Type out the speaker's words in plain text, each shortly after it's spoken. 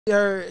You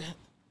heard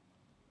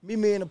me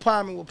in the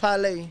apartment with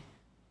Parlae.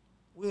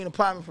 We in the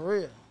apartment for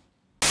real.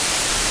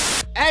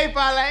 Hey,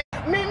 Parlae,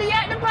 meet me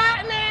at the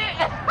apartment.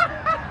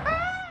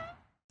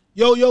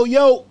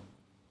 Yo.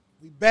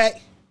 We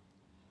back.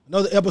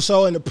 Another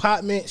episode in the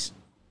Partments.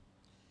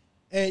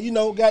 And you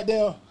know,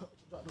 goddamn,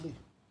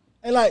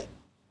 and like,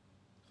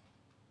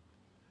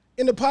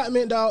 in the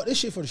apartment, dog, this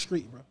shit for the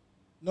street, bro.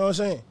 You know what I'm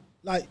saying?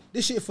 Like,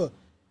 this shit for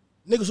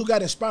niggas who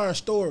got inspiring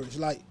stories.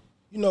 Like,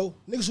 you know,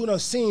 niggas who done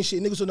seen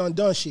shit, niggas who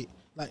done shit.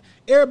 Like,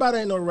 everybody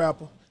ain't no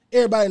rapper.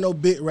 Everybody ain't no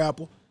big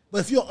rapper.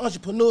 But if you're an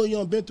entrepreneur, you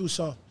done been through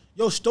something.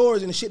 Your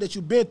stories and the shit that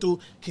you've been through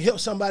can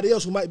help somebody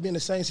else who might be in the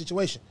same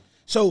situation.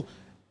 So,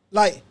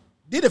 like,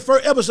 did the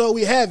first episode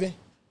we having,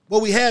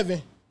 we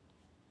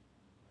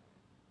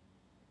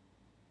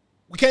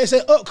can't say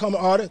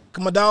upcoming artist,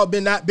 because my dog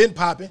been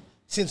popping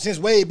since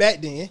way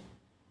back then.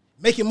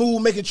 Making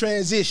move, making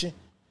transition.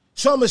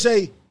 So I'm going to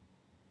say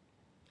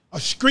a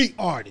street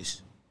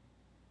artist.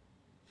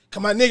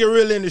 Because my nigga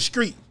really in the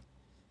street.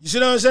 You see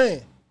what I'm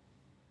saying?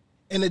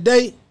 And the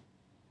day,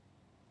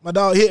 my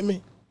dog hit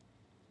me.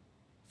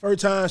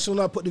 First time, soon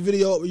as I put the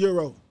video up with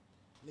Euro,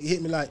 he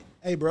hit me like,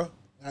 hey, bro,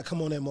 I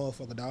come on that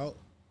motherfucker, dog.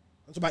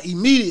 I'm talking about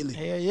immediately.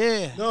 Hell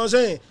yeah. You know what I'm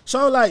saying?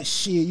 So I'm like,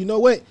 shit, you know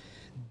what?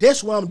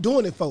 That's what I'm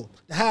doing it for.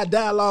 To have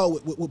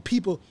dialogue with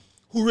people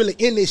who really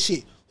in this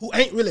shit, who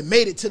ain't really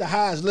made it to the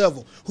highest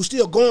level, who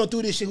still going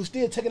through this shit, who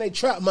still taking their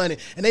trap money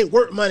and they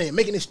work money and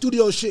making their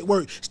studio shit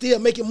work, still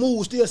making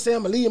moves, still saying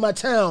I'm gonna leave my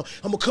town,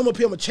 I'm gonna come up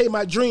here, I'm gonna chase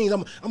my dreams,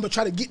 I'm gonna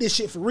try to get this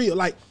shit for real.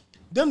 Like,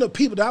 them the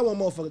people that I want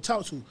motherfucker to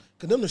talk to,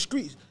 because them the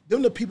streets,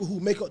 them the people who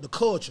make up the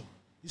culture.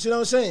 You see what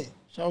I'm saying?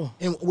 So,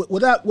 and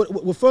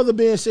with further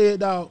being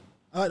said, dog,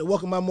 I'd like to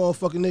welcome my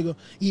motherfucking nigga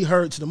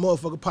E-Heard to the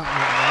motherfucking Partment,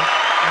 man.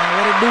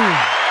 what it do?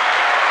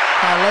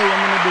 Parlay, I'm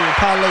gonna do it.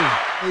 Parlay.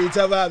 What you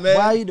talking about, man?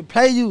 Why I used to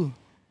play you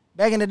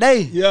back in the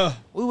day. Yeah.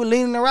 We were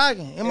leaning and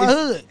rocking in my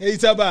hood. Hey, you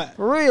talking about?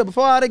 For real,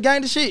 before all the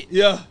gang shit.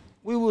 Yeah.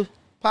 We was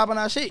popping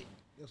our shit.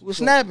 We was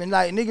snapping.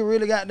 Like, nigga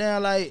really got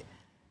down, like,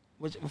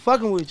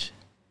 fucking with you.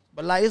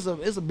 But, like, it's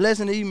a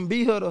blessing to even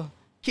be here to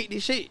kick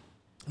this shit.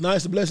 No,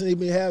 it's a blessing to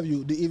even have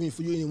you, even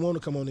for you even want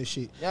to come on this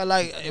shit. Yeah,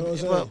 like, you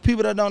know if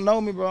people that don't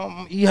know me,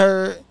 bro, you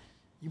heard,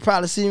 you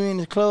probably see me in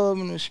the club,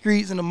 in the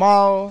streets, in the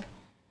mall.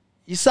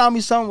 You saw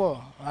me somewhere.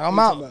 Like, I'm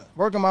out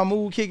working my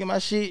move, kicking my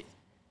shit,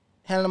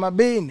 handling my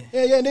business.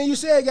 Yeah, and then you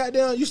said,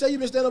 goddamn, you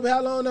been standing up here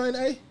how long now in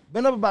A?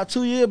 Been up about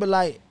 2 years, but,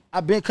 like,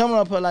 I've been coming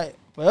up here, like,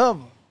 forever.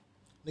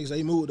 Niggas say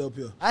you moved up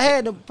here. I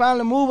had to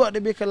finally move up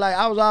there because, like,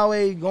 I was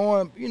always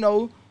going, you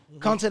know,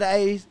 come to the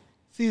A's,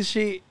 see the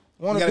shit,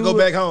 want to go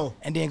back home.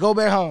 And then go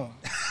back home.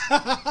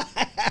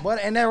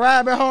 And that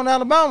ride back home to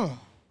Alabama,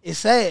 it's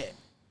sad.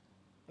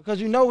 Because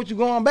you know what you're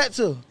going back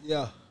to.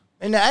 Yeah.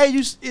 And the A,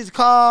 it's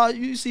cars,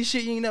 you see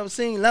shit you ain't never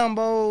seen,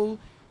 Lambos,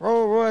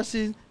 Rolls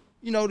Royces,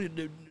 you know,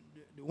 the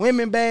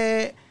women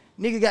bad,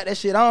 nigga got that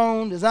shit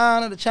on,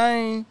 designer, the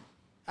chain.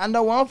 I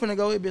know where I'm finna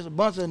go, it be a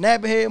bunch of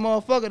nappy head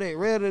motherfucker that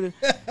ready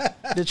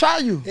to try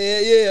you.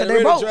 Yeah,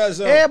 they broke.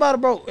 Everybody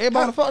broke.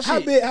 Everybody fuck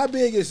shit. How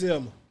big is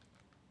Selma?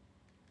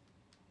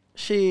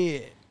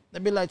 Shit,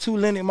 that be like 2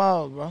 Lennox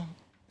Malls, bro.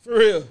 For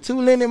real?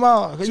 2 Lennox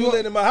Malls. 2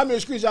 Lennox Malls. How many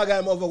streets y'all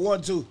got in motherfucker?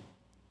 1, 2?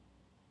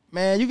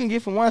 Man, you can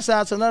get from one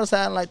side to another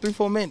side in like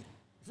 3-4 minutes.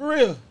 For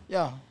real?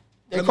 Yeah.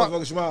 That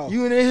motherfucker small.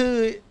 You in the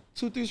hood,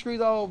 2-3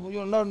 streets over,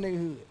 you in another nigga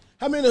hood.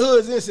 How many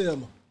hoods in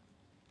Selma?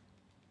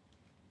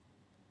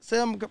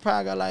 Selma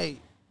probably got like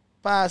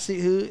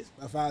 5-6 hoods.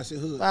 About 5-6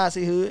 hoods.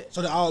 5-6 hoods.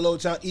 So they're all over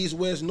town, east,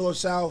 west, north,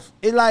 south?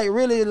 It like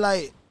really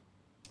like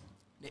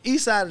the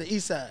east side of the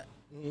east side.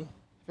 Mm-hmm. You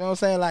know what I'm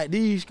saying? Like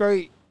these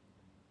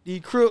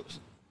Crips,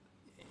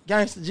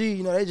 Gangsta G,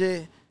 you know, they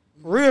just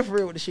for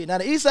real with the shit. Now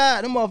the east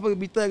side, them motherfuckers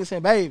be thuggers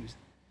and babies.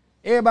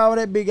 Everybody with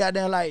that big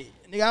goddamn like,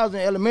 nigga, I was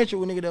in elementary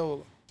with nigga that were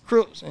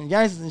Crips and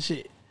gangsters and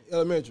shit.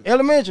 Elementary.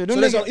 Them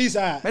so that's on the east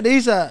side? At the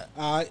east side.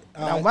 All right.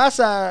 Now my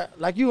side,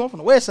 like you, I'm from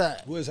the west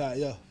side. West side,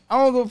 yeah. I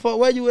don't give a fuck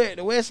where you at.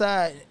 The west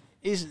side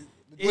is...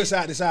 West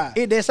side, the side.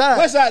 It that side.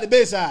 West side, the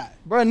best side.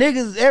 Bro,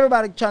 niggas,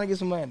 everybody trying to get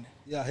some money.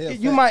 Yeah, hell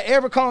You might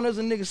every corner there's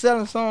a nigga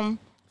selling something.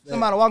 Yeah.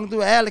 Somebody walking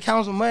through an alley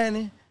counting some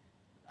money.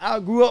 I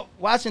grew up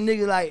watching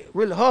niggas like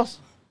really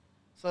hustle.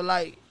 So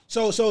like...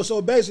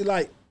 So basically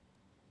like...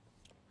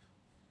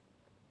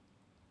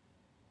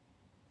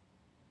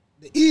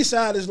 The east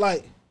side is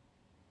like...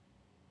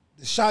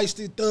 The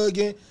shiesty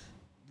thugging...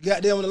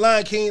 Goddamn on the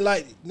Lion King,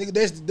 like,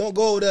 nigga, don't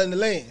go over there in the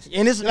lands.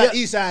 And it's like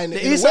east side. And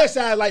the west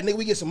side, like, nigga,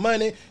 we get some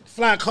money,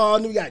 fly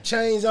cars, nigga, we got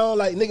chains on,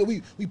 like,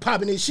 nigga, we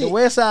popping this shit. The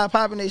west side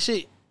popping this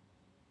shit.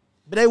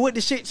 But they with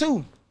the shit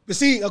too. But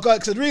see, okay,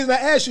 because the reason I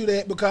asked you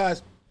that,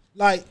 because,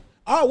 like,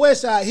 our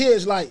west side here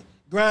is like,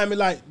 grimy,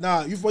 like,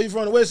 nah, you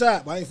from the west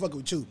side? But I ain't fucking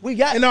with you.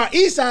 And our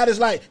east side is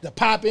like, the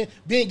popping,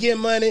 being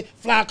getting money,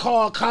 fly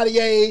car,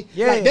 Cartier.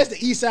 Yeah. Like, that's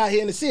the east side here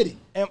in the city.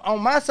 And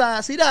on my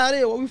side, see that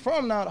there, where we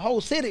from now, the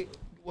whole city.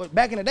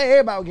 Back in the day,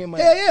 everybody was getting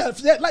money. Yeah,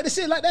 like the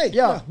shit like that.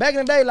 Yeah, back in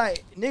the day,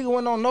 like, nigga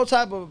wasn't on no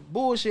type of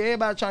bullshit.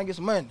 Everybody trying to get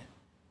some money.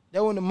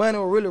 That when the money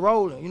was really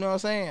rolling, you know what I'm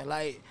saying?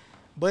 Like,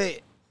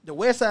 but the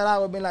west side, I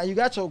would have been like, you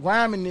got your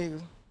grimy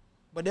niggas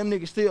but them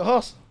niggas still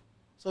hustle.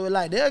 So it's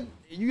like,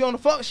 you on the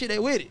fuck shit, they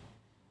with it.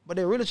 But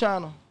they really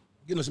trying to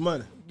Get us some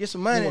money. get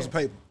some money. Get us some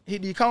paper.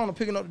 Hit the corner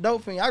picking up the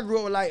dope fiend. I grew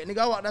up with like, nigga,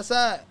 I walked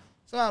outside,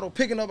 somebody was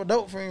picking up a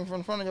dope fiend from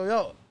in front of your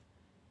yard.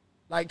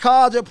 Like,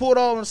 cars just pulled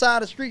over on the side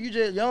of the street, you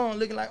just young,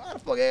 looking like, why the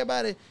fuck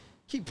everybody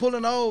keep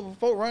pulling over,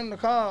 folk running the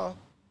car?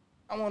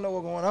 I want to know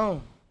what's going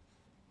on.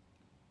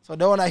 So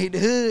then when I hit the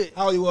hood,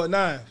 How old you was,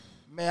 9?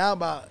 man, I was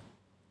about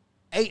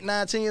 8,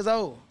 9, 10 years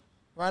old.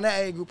 Around that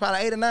age group,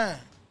 probably 8 or 9.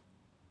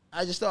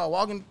 I just started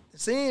walking,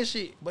 seeing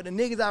shit. But the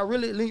niggas I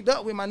really linked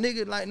up with, my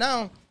niggas like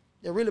now,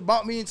 they really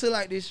bought me into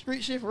like this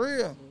street shit for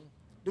real.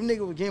 Them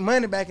niggas was getting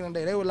money back in the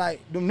day. They were like,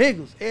 them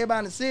niggas. Everybody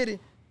in the city,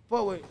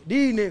 fuck with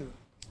these niggas.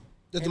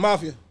 That's the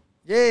mafia?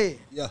 Yeah.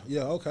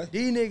 Yeah, okay.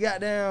 These niggas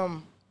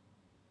goddamn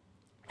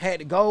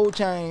had the gold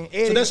chain.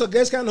 So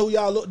that's kind of who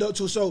y'all looked up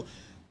to. So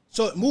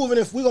moving,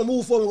 if we're gonna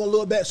move forward, we're gonna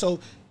look back. So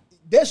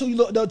that's who you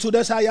looked up to.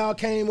 That's how y'all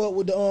came up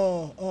with the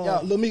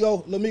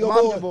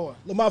Lamigo boy.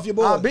 The Mafia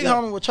boy. Our big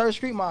homie was Church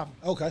Street Mafia.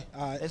 Okay,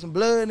 all right. They some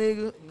blood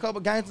niggas, a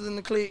couple gangsters in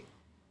the clique,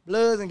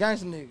 bloods and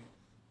gangster niggas.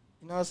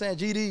 You know what I'm saying?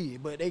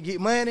 GD. But they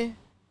get money,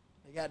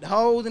 they got the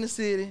hoes in the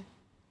city,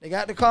 they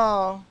got the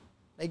car,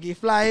 they get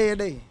fly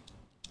every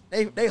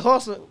day. They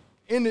hustle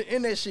in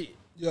that shit.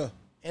 Yeah.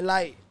 And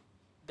like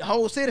the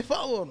whole city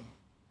fuck with them.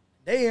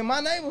 They in my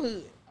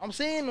neighborhood. I'm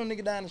seeing them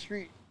niggas down the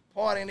street,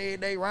 partying every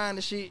day, riding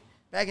the shit.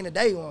 Back in the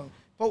day when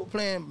folk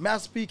playing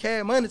Master P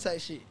Cash Money type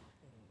shit.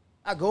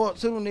 I go up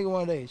to them nigga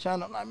one day,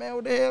 trying to, I'm like, man,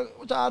 what the hell,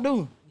 what y'all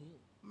do?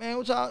 Man,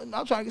 what y'all,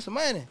 I'm trying to get some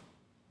money.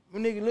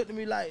 Them nigga looked at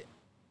me like,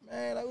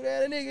 man, like, who the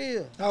hell that nigga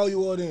is? How old you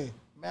were then?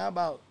 Man, I'm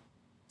about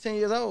 10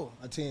 years old.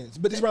 10.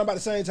 But this around about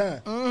the same time?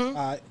 Mm-hmm.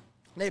 All right.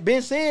 They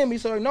been seeing me,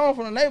 so they know I'm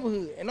from the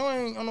neighborhood. And I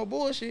ain't on no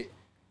bullshit.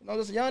 You know,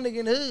 just a young nigga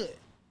in the hood.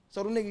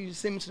 So them niggas used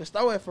to send me to the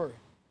store at first.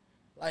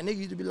 Like, niggas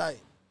used to be like,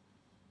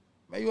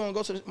 man, you wanna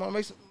go to the, wanna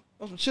make some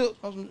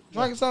chips, want some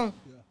drink or something?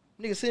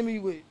 Yeah. Nigga send me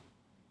with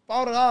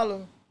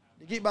 $40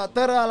 to get about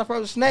 $30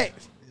 for the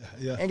snacks.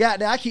 Yeah. And got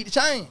there, I keep the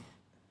chain.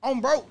 I'm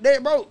broke,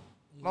 dead broke.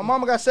 My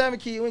mama got 7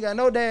 kids, we ain't got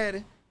no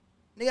daddy.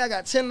 Nigga, I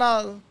got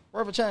 $10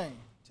 worth of change.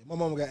 My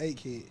mama got 8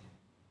 kids.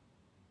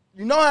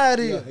 You know how it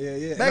is.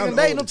 Yeah. Back in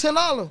the day, them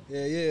 $10.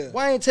 Yeah.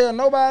 Why ain't tell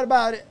nobody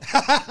about it?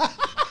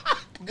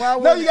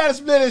 No, you gotta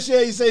split and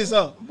share, you say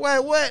something.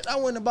 Boy, what? I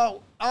went and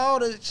bought all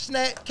the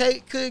snack,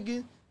 cake,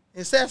 cookies,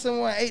 and sat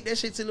somewhere and ate that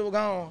shit till it was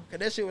gone. Cause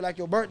that shit was like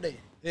your birthday.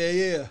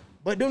 Yeah.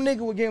 But them niggas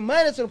were getting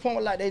money to the point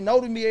where like they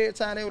noticed me every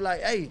time. They were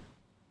like, hey,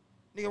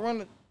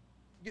 nigga,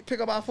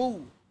 pick up our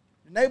food.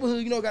 The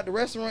neighborhood, you know, got the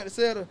restaurant that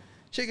sell the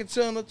chicken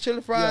tuna,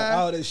 chili fries. Yeah,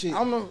 all that shit.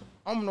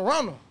 I'm the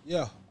runner.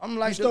 Yeah. I'm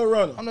like the store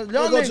runner. I'm the You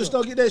young go nigga. to the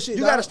store, get that shit.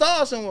 You dog. gotta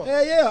start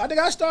somewhere. Yeah. I think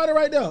I started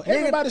right there.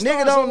 Everybody started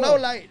nigga don't somewhere.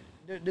 know, like,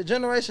 the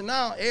generation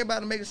now,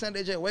 everybody making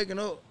something, they just waking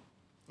up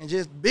and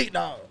just big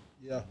dog.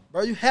 Yeah.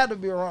 Bro, you have to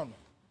be a runner.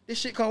 This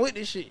shit come with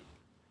this shit.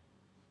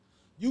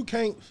 You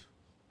can't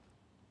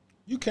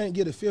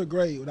get a 5th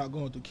grade without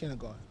going through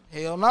kindergarten.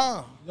 Hell no.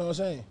 You know what I'm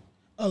saying?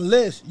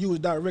 Unless you was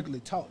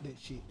directly taught that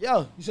shit.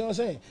 Yo. You see what I'm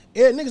saying?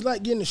 Every niggas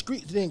like getting in the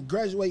streets, then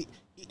graduate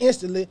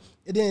instantly,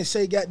 and then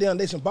say, goddamn,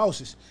 they some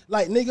bosses.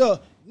 Like, nigga,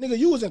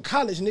 you was in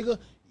college, nigga.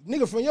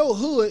 Nigga from your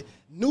hood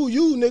knew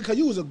you, nigga, because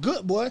you was a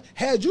good boy,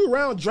 had you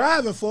around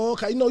driving for him,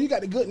 because you know you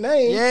got the good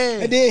name.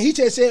 Yeah. And then he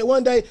just said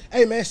one day,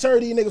 hey, man,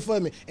 serve these niggas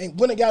for me. And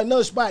when they got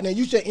another spot, and then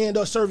you just end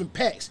up serving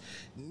packs.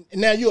 And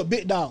now you a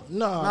big dog.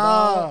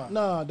 Nah,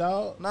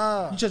 dog.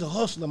 You just a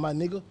hustler, my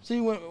nigga.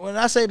 See, when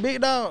I say big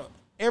dog,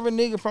 every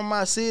nigga from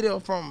my city or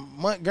from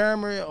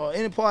Montgomery or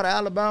any part of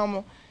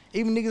Alabama,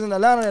 even niggas in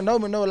Atlanta that know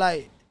me know,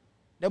 like,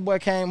 that boy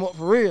came up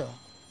for real.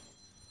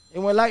 It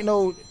wasn't like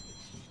no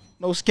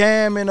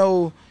scamming,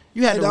 no.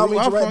 You had to, where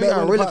I'm from, you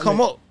gotta really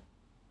come up.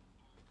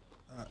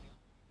 Right.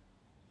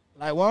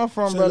 Like, where I'm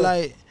from, bro,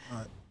 like,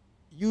 right.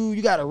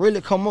 you gotta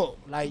really come up.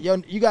 Like,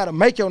 you gotta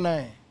make your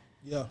name.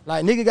 Yeah.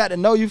 Like, nigga got to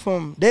know you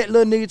from that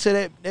little nigga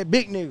to that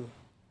big nigga.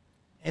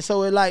 And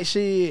so it's like,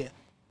 shit,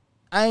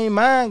 I ain't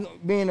mind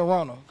being a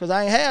runner, because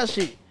I ain't have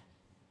shit.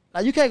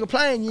 Like, you can't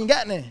complain, you ain't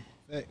got nothing.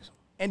 Thanks.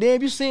 And then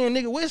if you see a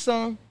nigga with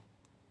something,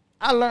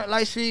 I learned,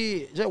 like,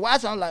 shit, just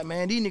watching, I'm like,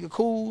 man, these niggas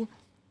cool,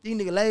 these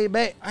niggas laid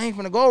back. I ain't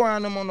finna go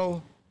around them on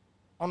no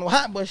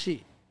hot butt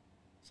shit.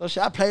 So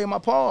shit, I played my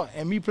part,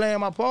 and me playing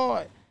my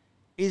part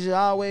is just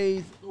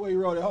always. The way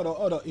you roll it,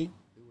 hold up, E.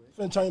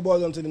 Finna turn your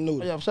boys onto the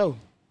noodle. Yeah, so.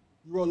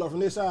 You roll up from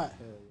this side.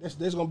 Yeah.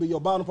 That's gonna be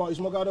your bottom part. You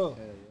smoke out of.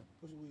 Yeah.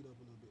 Push your weed up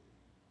a little bit.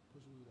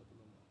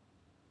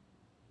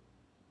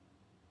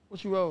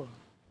 What you rolling?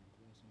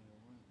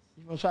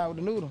 You gonna try with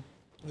the noodle?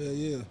 Yeah.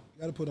 You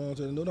gotta put on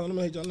to the noodle. Let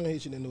me hit you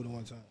in the noodle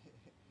one time.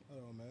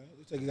 Hold on, man.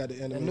 Let's take you got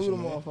the animation. The noodle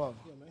man. motherfucker.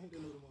 Yeah, man. Hit the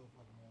noodle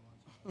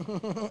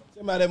motherfucker, man.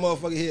 Somebody that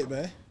motherfucker hit,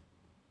 man.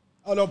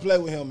 Oh, don't play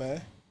with him,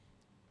 man.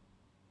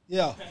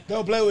 Yeah,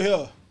 don't play with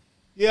him.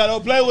 Yeah,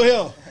 don't play with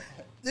him.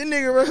 This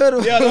nigga right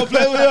here. Yeah, don't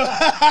play with him.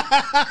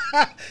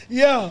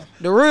 Yeah.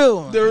 The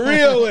real one. The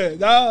real one,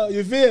 dog.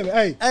 You feel me?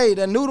 Hey,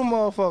 that noodle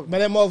motherfucker.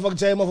 man, that motherfucker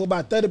changed motherfucker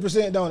about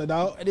 30%, don't it,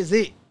 dog? That is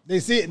it.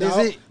 That's it, dog.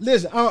 That's it.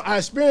 Listen, I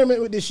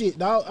experiment with this shit,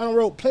 dog. I done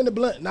wrote plenty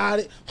blunt,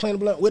 nodded, plenty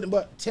blunt with it,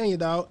 but tell you,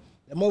 dog,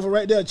 that motherfucker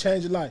right there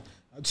changed your life.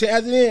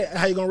 After then,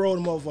 how you gonna roll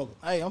the motherfucker?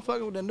 Hey, I'm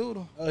fucking with that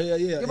noodle. Oh, hell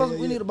yeah.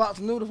 We need a box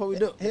of noodle before we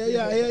do. Hell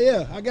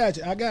yeah. I got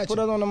you. Put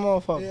us on the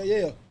motherfucker. Hell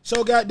yeah.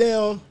 So,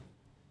 goddamn,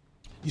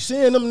 you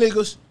seeing them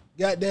niggas,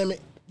 goddamn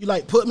it, you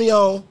like put me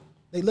on,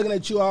 they looking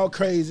at you all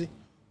crazy.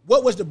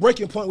 What was the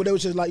breaking point where they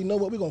was just like, you know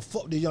what, we gonna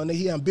fuck this young nigga,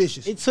 he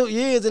ambitious? It took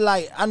years to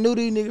like, I knew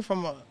these niggas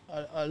from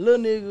a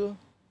little nigga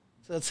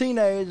to a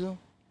teenager.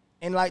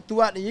 And like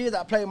throughout the years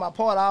I played my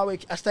part,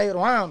 I stayed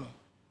around them.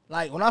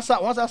 Like once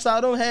I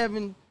saw them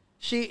having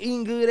shit,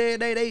 eating good every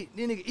day,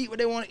 these niggas eat what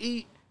they want to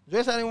eat,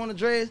 dress how they want to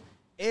dress.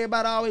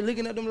 Everybody always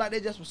looking at them like they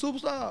just some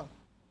superstars.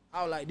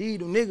 I was like, these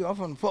them niggas, I'm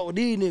finna fuck with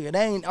these niggas.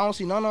 I don't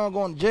see none of them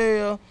going to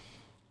jail.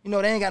 You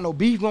know, they ain't got no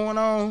beef going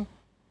on.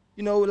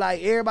 You know,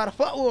 like everybody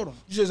fuck with them.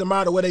 You just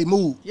admire the way they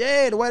move.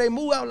 Yeah, the way they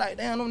move, I was like,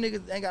 damn, them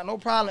niggas ain't got no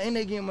problem and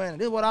they getting money.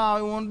 This is what I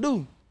always want to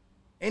do.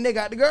 And they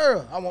got the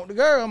girl. I want the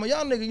girl. I'm a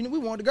young nigga. You know, we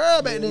want the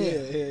girl back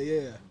then.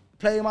 Yeah.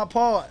 Played my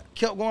part.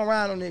 Kept going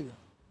around them niggas.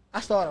 I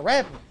started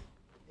rapping.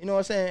 You know what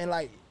I'm saying?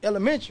 Like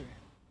elementary.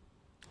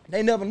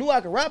 They never knew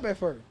I could rap at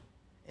first.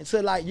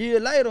 Until like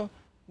years later,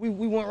 we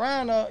went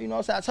around, you know what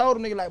I'm saying? I told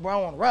them nigga like, bro,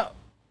 I want to rap.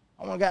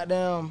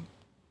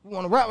 We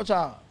want to rap with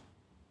y'all.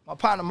 My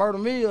partner Murder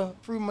Mill,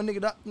 free my nigga,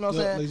 you know what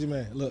I'm saying? Lazy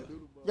man, look.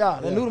 Yeah,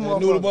 they knew the motherfucker.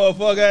 Knew the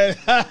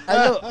motherfucker.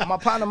 Hey, look, my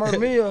partner Murder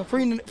Mill,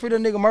 free the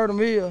nigga Murder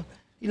Mill.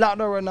 He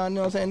locked up right now, you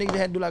know what I'm saying? Nigga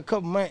had to do like a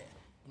couple months.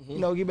 You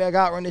know, get back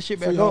out, run this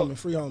shit back up.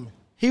 Free homie.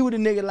 He was the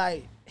nigga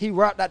like, he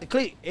rapped out the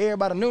clique.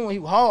 Everybody knew him. He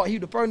was hard. He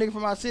was the first nigga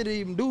from my city to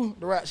even do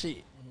the rap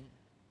shit.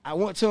 I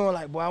went to him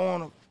like, boy, I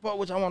want to fuck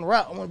with you. I want to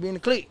rap. I want to be in the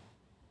clique.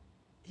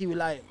 He was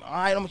like, all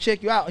right, I'm going to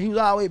check you out. He was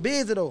always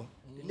busy though.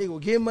 The nigga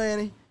would get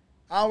money,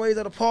 always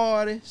at a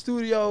party,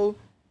 studio.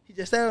 He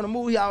just stayed on the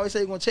move. He always said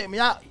he going to check me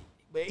out.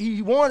 But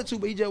he wanted to,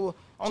 but he just was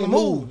on the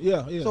move.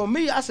 Yeah. So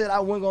me, I said I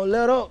wasn't going to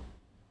let up.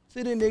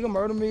 See this nigga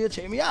Murder Me,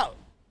 check me out.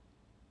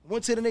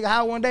 Went to the nigga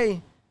house one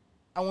day.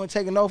 I went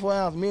taking no for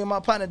ounce. Me and my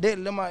partner,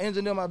 Deadly, my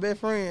engineer, my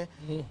best friend,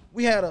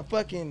 we had a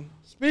fucking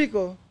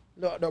speaker,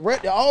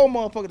 the old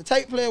motherfucker, the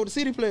tape player with the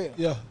CD player.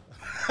 Yeah.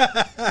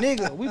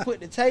 Nigga, we put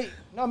the tape.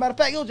 No, matter of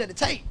fact, it was just the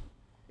tape.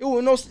 It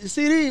was no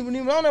CD, we wasn't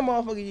even on that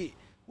motherfucker yet.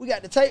 We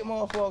got the tape,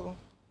 motherfucker.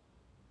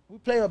 We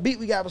play a beat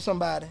we got with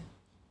somebody.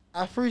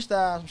 I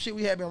freestyle some shit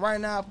we had been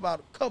writing out for about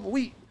a couple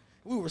weeks.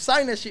 We were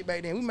reciting that shit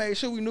back then. We made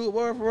sure we knew it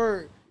word for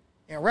word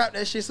and rap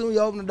that shit soon as we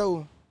opened the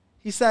door.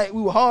 He said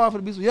we were hard for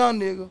the beats with young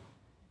nigga,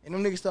 and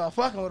them niggas started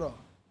fucking with us.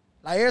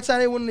 Like every time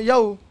they went in the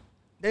yo,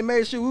 they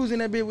made sure we was in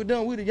that bitch with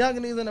them. We the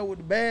younger niggas in there with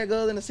the bad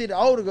girls in the city, the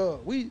older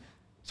girls. We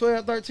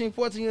 12, 13,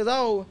 14 years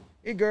old.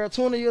 It girl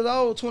 20 years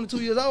old, 22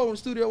 years old in the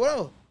studio with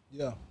us.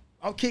 Yeah.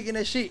 I'm kicking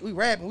that shit. We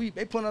rapping.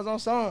 They putting us on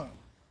song.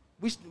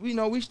 We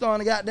know we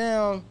starting to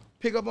goddamn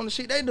pick up on the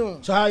shit they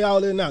doing. So how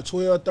y'all in now?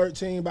 12,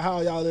 13, but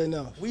how y'all in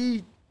now?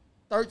 We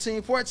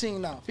 13,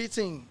 14 now,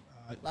 15.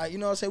 Right. Like, you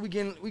know what I'm saying?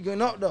 We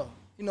getting up though.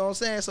 You know what I'm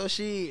saying? So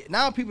shit,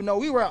 now people know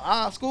we were at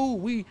our school.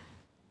 We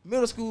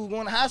middle school,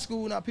 going to high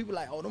school. Now people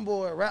like, oh, them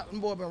boy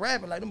been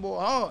rapping, like them boy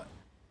hard.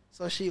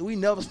 So shit, we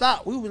never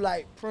stopped. We was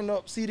like print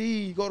up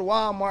CDs, go to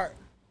Walmart,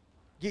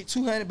 get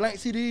 200 blank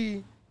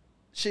CDs,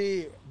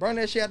 shit, burn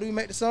that shit after we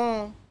make the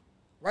song,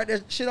 write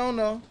that shit on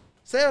there,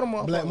 sell them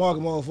motherfuckers. Black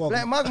market motherfucker.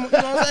 Black market, you know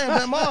what I'm saying?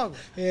 Black market.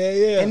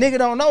 Yeah. And nigga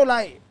don't know,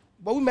 like,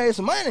 but we made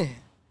some money.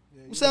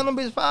 We selling them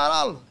bitches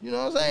 $5. You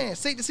know what I'm saying?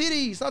 60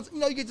 CDs. You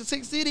know, you get to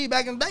 60 CDs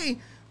back in the day,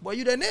 boy,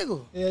 you that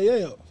nigga.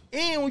 Yeah.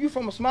 And when you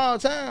from a small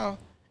town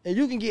and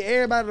you can get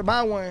everybody to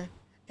buy one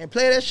and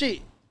play that shit,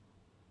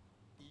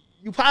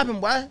 you popping,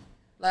 boy.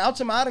 Like, I'm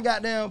talking about, I done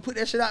got down, put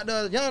that shit out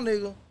there as a young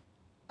nigga.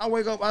 I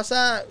wake up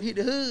outside, hit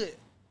the hood.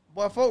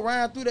 Boy, folk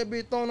riding through that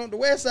bitch, throwing up the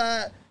west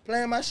side,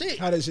 playing my shit.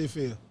 How that shit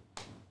feel?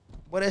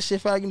 Boy, that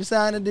shit felt like you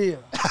signed a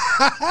deal.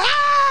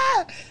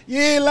 You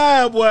ain't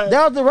lying, boy.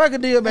 That was the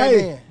record deal back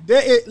then.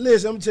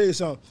 Listen, I'm gonna tell you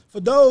something. For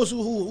those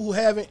who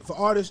haven't, for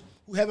artists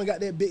who haven't got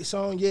that big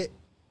song yet,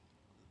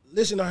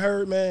 listen to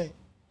her, man.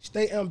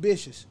 Stay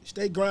ambitious,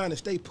 stay grinding,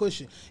 stay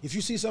pushing. If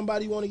you see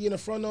somebody you want to get in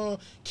front of,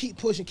 keep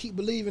pushing, keep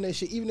believing that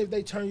shit. Even if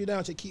they turn you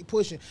down, to keep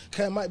pushing,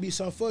 cause it might be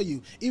something for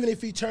you. Even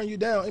if he turn you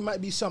down, it might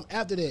be something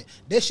after that.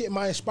 That shit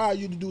might inspire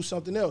you to do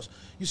something else.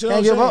 You see what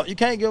I'm saying? You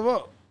can't give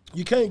up.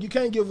 You can't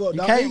give up,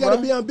 dog. You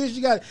gotta be ambitious.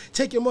 You gotta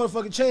take your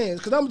motherfucking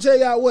chance. Cause I'm gonna tell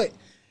y'all what.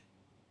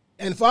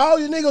 And for all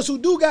you niggas who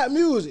do got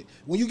music,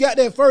 when you got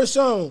that first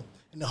song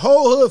and the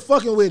whole hood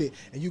fucking with it,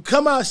 and you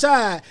come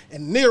outside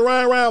and the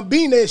nigga around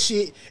beating that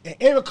shit, and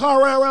every car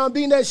around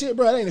beating that shit,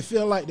 bro, it ain't a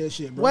feeling like that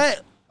shit, bro.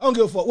 What? I don't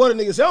give a fuck what a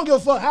nigga say. I don't give a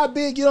fuck how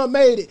big you done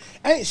made it.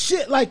 Ain't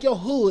shit like your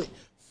hood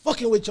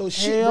fucking with your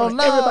shit, Hell bro.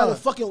 nah. Everybody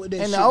fucking with that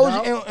and shit, the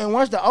OG, dog. and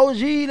once the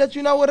OG let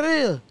you know what it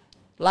is,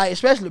 like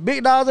especially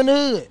big dogs in the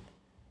hood,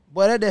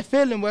 boy, that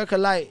feeling, boy, cause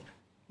like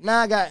now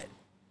I got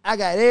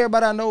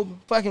everybody I know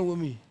fucking with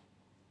me.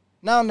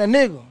 Now I'm the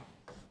nigga.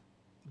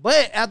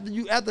 But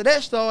after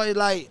that story,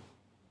 like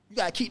you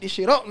gotta keep this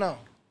shit up now.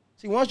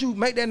 See, once you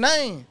make that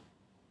name,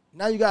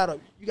 Now you gotta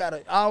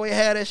always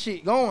have that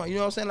shit going. You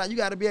know what I'm saying? Like you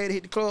gotta be able to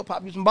hit the club,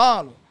 pop you some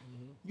bottles.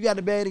 You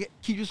gotta be able to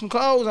keep you some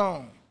clothes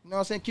on. You know what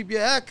I'm saying? Keep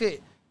your hair cut.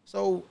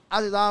 So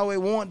I just always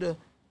wanted to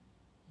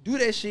do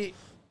that shit.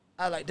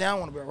 I like, damn, I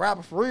want to be a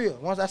rapper for real.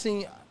 Once I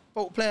seen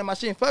folk playing my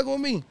shit and fucking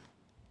with me,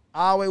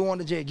 I always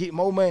wanted to just get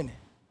more money.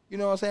 You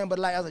know what I'm saying? But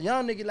like as a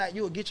young nigga, like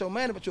you'll get your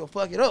money, but you'll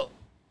fuck it up.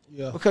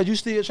 Yeah. Because you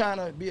still trying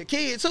to be a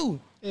kid too.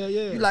 Yeah.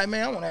 You like,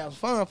 man, I want to have some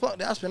fun. Fuck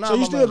that. I spend all my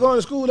money. So you still going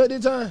to school at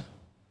this time?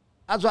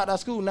 I dropped out of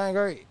school in 9th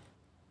grade.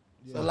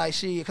 Yeah. So like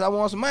shit, cause I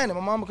want some money. My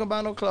mama couldn't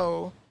buy no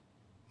clothes.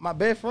 My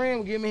best friend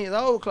would give me his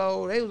old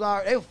clothes. They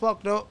were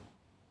fucked up.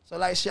 So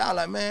like shit, I was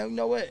like, man, you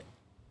know what?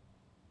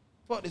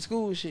 Fuck the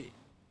school shit.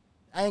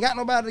 I ain't got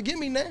nobody to give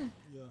me nothing.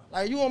 Yeah.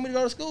 Like you want me to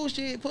go to school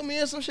shit, put me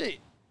in some shit.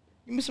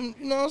 Give me some,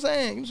 you know what I'm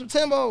saying? Give me some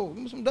Timbo,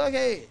 give me some duck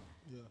head.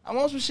 Yeah. I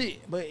want some shit.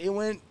 But it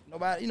went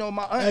nobody, you know,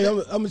 my aunt. Hey,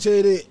 I'm gonna tell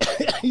you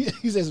that.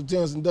 You said some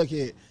Timbo, some duck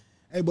head.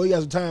 Hey boy, you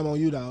got some time on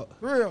you, dog.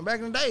 For real, back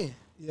in the day.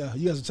 Yeah,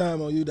 you got some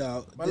time on you,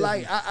 dog. But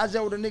definitely. Like I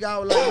just with a nigga, I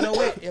was like, you know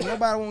what? If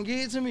nobody won't give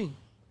it to me,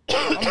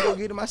 I'm gonna go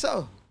get it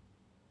myself.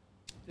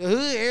 The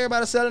hood,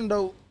 everybody selling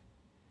dope.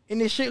 And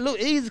this shit look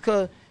easy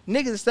cause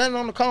niggas is standing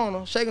on the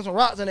corner, shaking some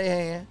rocks in their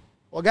hand,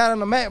 or got in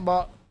the mat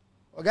box,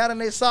 or got in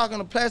their sock in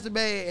a plastic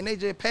bag, and they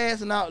just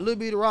passing out a little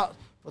bit of rocks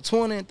for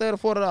 $20 and $30,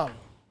 $40.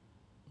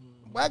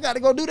 Well, I got to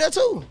go do that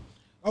too.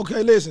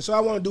 Okay, listen. So I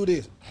want to do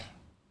this,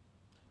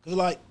 cause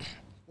like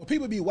when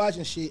people be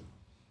watching shit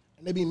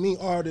and they be mean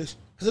artists,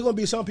 cause there's gonna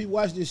be some people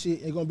watching this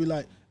shit and gonna be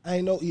like, I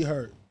ain't know he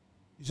heard.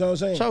 You know what I'm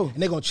saying? Sure.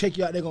 And they gonna check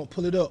you out. They gonna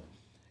pull it up,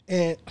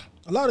 and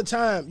a lot of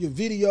time your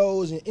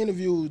videos and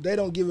interviews they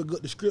don't give a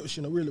good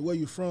description of really where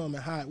you from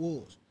and how it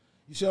was.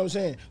 You see what I'm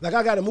saying? Like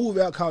I got a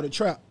movie out called The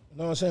Trap. You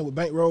know what I'm saying? With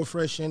Bankroll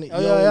Fresh in it.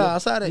 Oh yeah, I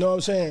saw that. You know what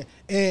I'm saying?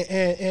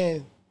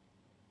 And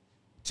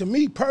to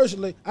me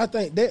personally, I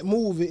think that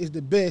movie is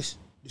the best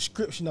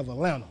description of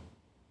Atlanta.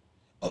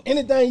 Of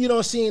anything you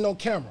don't see on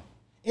camera,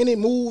 any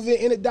movie,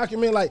 any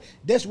documentary, like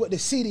that's what the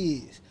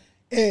city is.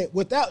 And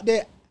without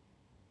that,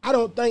 I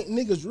don't think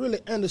niggas really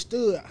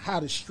understood how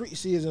the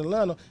streets is in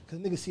Atlanta because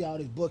niggas see all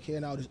this Buckhead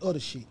and all this other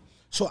shit.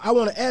 So I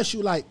want to ask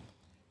you, like,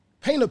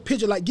 paint a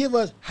picture, like give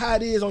us how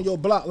it is on your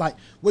block, like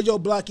where your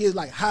block is,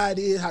 like how it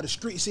is, how the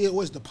streets is,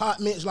 what's the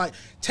apartments, like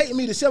take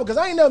me to Selma, because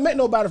I ain't never met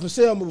nobody from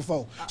Selma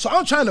before. So I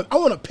want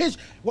to pitch,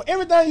 well,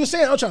 everything you're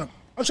saying, I'm trying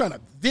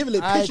to vividly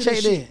picture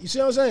this shit. You see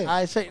what I'm saying? All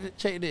right,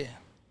 check this.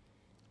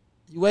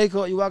 You wake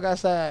up, you walk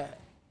outside,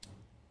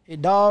 a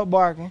dog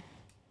barking.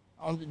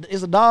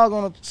 It's a dog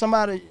on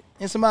somebody's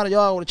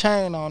yard with a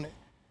chain on it,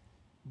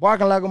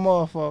 barking like a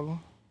motherfucker.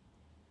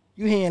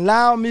 You hearing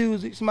loud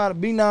music, somebody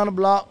beating down the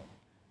block.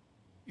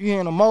 You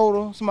hearing a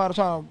motor, somebody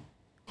trying to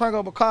crank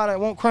up a car that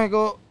won't crank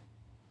up.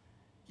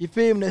 You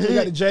feel me? The hood. You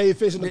got the J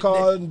fixing the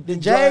car. The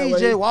J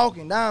just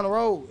walking down the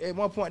road. At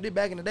one point,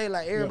 back in the day,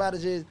 like everybody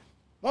just,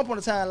 one point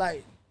in time,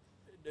 like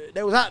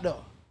they was out there.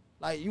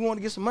 Like you want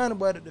to get some money,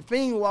 but the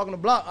fiend was walking the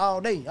block all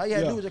day. All you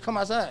had to do was just come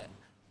outside.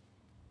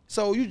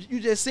 So you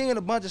just seeing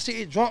a bunch of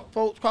shit, drunk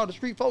folks cross the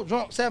street, folks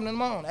drunk 7 in the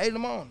morning, 8 in the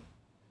morning.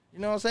 You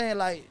know what I'm saying?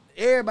 Like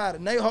everybody,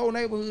 the whole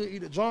neighborhood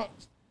either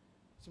drunks,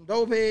 some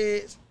dope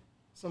heads,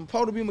 some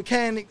Portable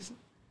mechanics,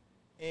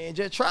 and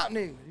just trap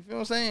niggas. You feel what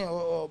I'm saying?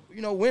 Or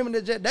you know, women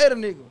that just date a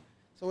nigga.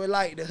 So it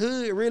like the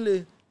hood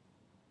really,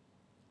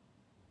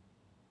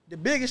 the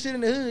biggest shit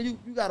in the hood, you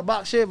got a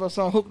box Chevy or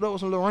something hooked up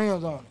with some little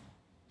rims on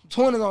it.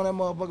 Some 20s on that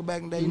motherfucker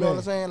back in the day. You know what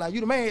I'm saying? Like you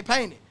the man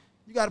painted.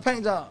 You got a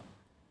paint job.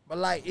 But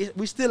like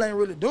we still ain't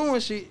really doing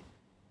shit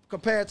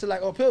compared to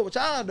like up here what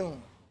y'all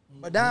doing.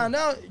 But down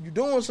there, you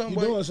doing something.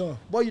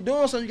 Boy, you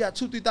doing something. You got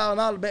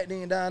 $2,000-$3,000 back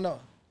then down there.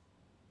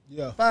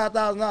 Yeah.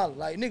 $5,000.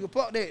 Like nigga,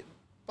 fuck that.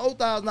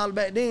 $4,000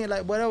 back then.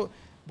 Like boy, that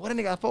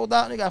nigga got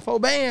 4,000. Nigga got 4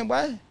 bands,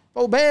 boy.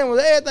 4 bands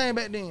was everything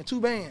back then. 2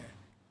 bands.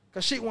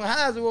 Cause shit went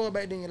high as it was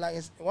back then. Like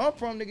where I'm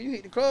from, nigga, you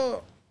hit the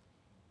club,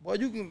 boy,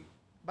 you can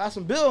buy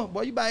some beer.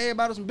 Boy, you buy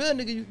everybody some beer,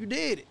 nigga. You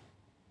did it.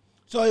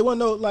 So it wasn't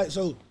no like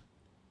so.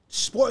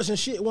 Sports and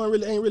shit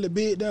ain't really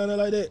big down there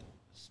like that.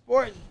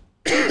 Sports,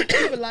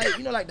 even like,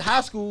 you know, like the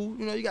high school,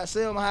 you know, you got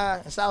Selma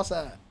High and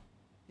Southside.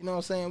 You know what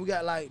I'm saying? We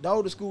got like the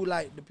older school,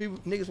 like the people,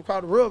 niggas from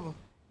across the river,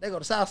 they go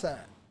to Southside.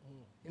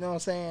 You know what I'm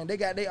saying? They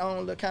got their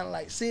own little kind of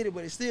like city,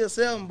 but it's still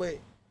Selma, but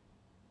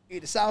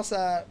at the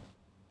Southside,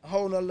 a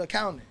whole nother little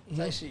county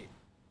type shit.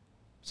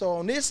 So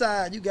on this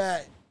side, you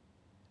got,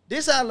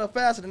 this side a little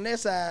faster than that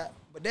side,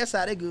 but that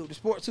side they good with the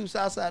sports too.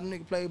 Southside, them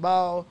niggas play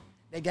ball.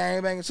 They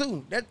gang banging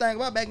too. That thing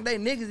about back in the day,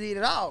 niggas did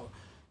it all.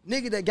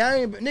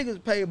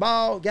 Niggas play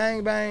ball,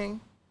 gang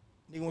bang.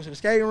 Niggas went to the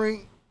skating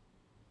rink.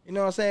 You know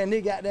what I'm saying?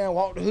 Nigga got down,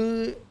 walked the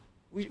hood.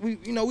 We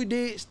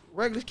did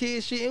regular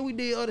kid shit and we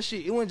did other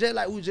shit. It wasn't just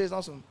like we was just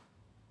on some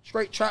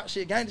straight trap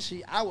shit, gangster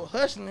shit. I was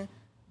hustling,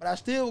 but I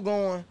still was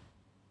going,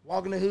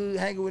 walking the hood,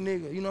 hanging with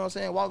niggas. You know what I'm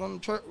saying? Walking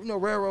on the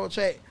railroad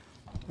track.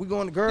 We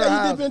going to girl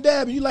house. You dipping and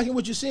dabbing. You liking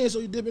what you're seeing, so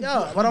you dipping.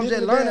 Yeah, but I'm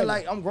just learning.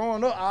 Like I'm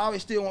growing up. I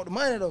always still want the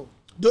money though.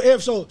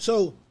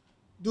 So,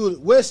 do the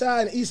west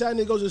side and east side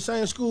niggas go to the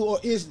same school, or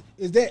is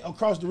that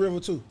across the river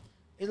too?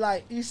 It's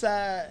like east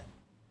side.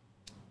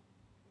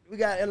 we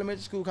got an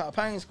elementary school called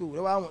Payne School.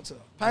 That's what I went to.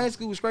 Payne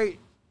School was straight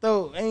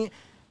thug.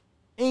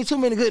 Ain't too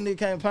many good niggas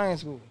came to Payne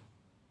School.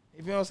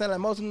 If you know what I'm saying, like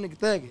most of them niggas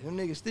thuggy. Them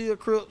niggas still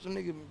crips. Them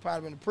niggas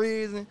probably been in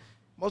prison.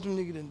 Most of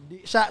them niggas done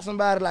shot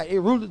somebody. Like, it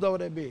ruthless over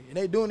that bitch. And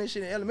they doing this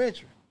shit in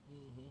elementary.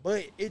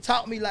 But it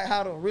taught me, like,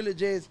 how to really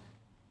just,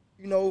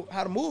 you know,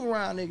 how to move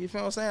around niggas. You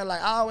feel what I'm saying?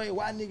 Like, I always,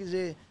 why niggas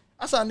just,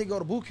 I saw a nigga go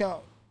to boot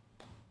camp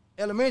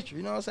elementary.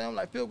 You know what I'm saying? I'm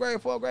like, 5th grade,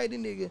 4th grade, these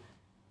niggas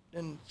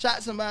then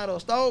shot somebody or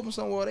stole them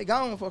somewhere. They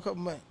gone for a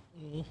couple months.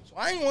 So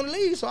I ain't want to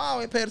leave, so I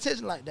always paid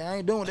attention like, damn, I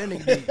ain't doing what that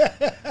nigga did.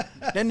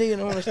 That nigga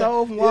done went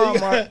stole from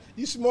Walmart.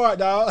 You smart,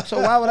 dog. So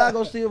why would I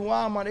go steal from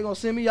Walmart? They gonna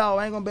send me y'all.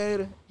 I ain't gonna be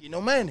able to get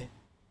no money.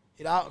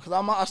 Cause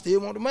I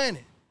still want the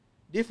money.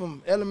 Did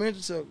from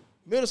elementary to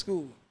middle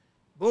school.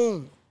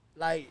 Boom.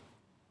 Like,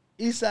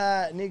 east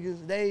side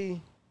niggas,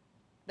 they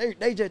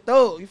just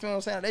thug. You feel what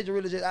I'm saying? They just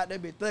really just out there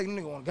be thugging.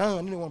 Nigga want a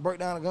gun. Nigga want to break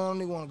down a gun.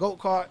 Nigga want a goat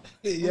cart.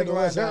 Yeah, the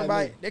west side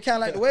nigga. They kind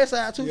of like the west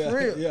side too, for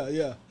real.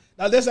 Yeah.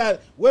 Now this side,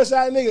 west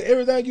side nigga,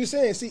 everything you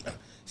saying. See,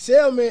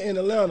 Selma in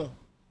Atlanta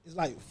is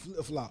like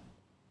flip flop.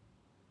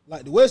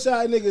 Like the west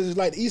side niggas is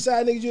like the east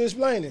side niggas you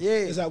explaining. Yeah,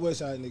 it's how west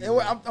side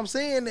niggas. I'm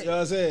saying that. You know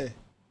what I'm saying?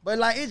 But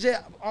like it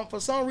just for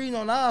some reason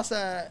on our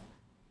side,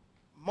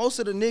 most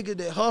of the niggas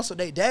that hustle,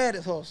 they dad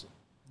is hustle.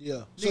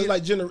 Yeah, so it's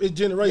like it's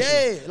generation.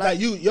 Yeah, like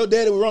your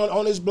daddy was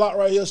on this block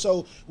right here.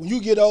 So when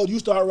you get old, you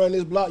start running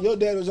this block. Your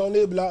daddy was on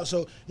this block,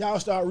 so y'all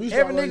start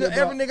every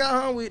nigga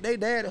I hung with, they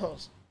daddy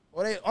hustle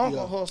or they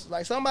uncle hustle.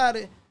 Like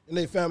somebody in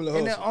their family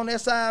hustle. On that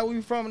side we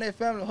from, in their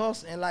family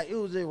hustle, and like it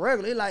was just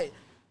regular. It like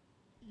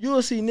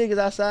you'll see niggas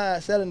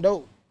outside selling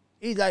dope.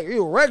 It's like it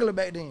was regular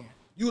back then.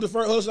 You were the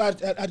first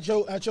hustler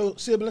at your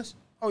siblings?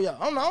 Oh yeah,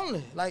 I'm the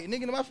only. Like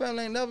nigga in my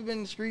family ain't never been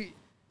in the street.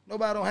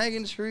 Nobody don't hang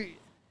in the street.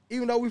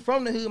 Even though we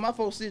from the hood, my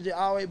folks still just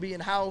always be in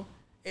the house,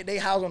 at their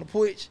house on the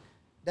porch.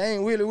 They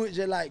ain't really with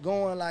just like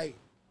going like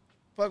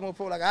fucking with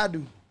folks like I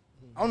do.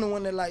 I'm the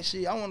one that like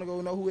shit. I want to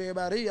go know who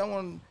everybody is. I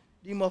want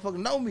these motherfuckers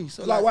know me.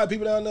 So it's like white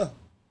people down there.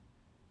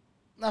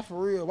 Not for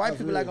real. White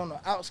people like on the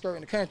outskirts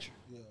in the country.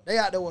 Yeah. They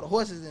out there with the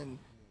horses and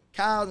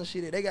cows and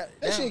shit. They got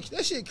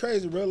that shit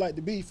crazy, bro. Like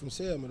the beef from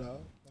Selma, dog.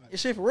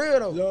 It's shit for real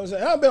though. You know what I'm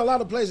saying? I've been a lot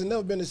of places,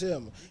 never been to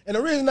Selma. And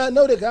the reason I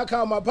know that, cause I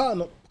called my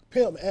partner,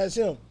 Pimp, asked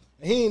him,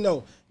 and he ain't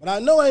know. But I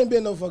know I ain't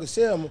been no fucking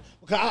Selma,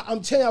 because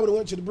I'm telling you, I would have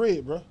went to the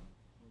bridge, bro.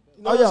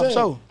 You know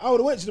so I would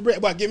have went to the bridge.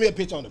 But give me a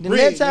picture on the bridge.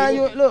 Next time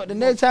the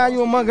next time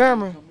you in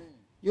Montgomery,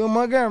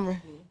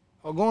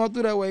 or going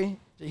through that way,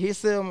 to hit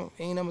Selma,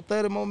 ain't number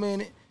 30 more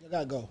minutes. You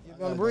gotta go.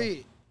 You on the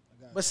bridge.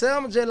 But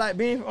Selma just like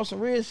being on some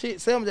real shit.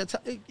 Selma just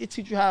it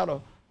teach you how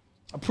to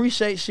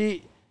appreciate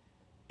shit,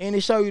 and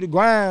it show you the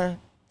grind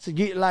to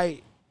get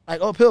like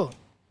uphill.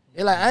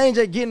 It's like I ain't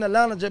just getting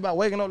Atlanta just by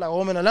waking up like,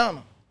 oh, I'm in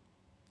Atlanta.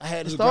 I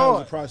had to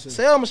start.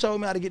 Selma showed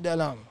me how to get to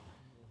Atlanta. You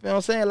know what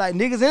I'm saying? Like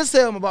niggas in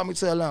Selma brought me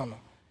to Atlanta.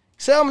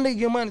 Selma niggas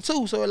get money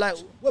too, so it like.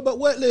 Well, but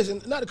what?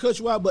 Listen, not to cut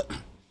you out,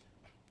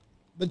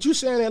 but you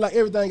saying that like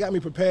everything got me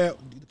prepared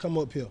to come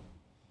up here.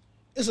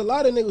 It's a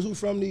lot of niggas who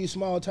from these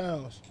small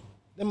towns.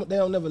 They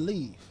don't never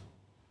leave.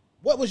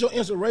 What was your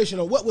inspiration,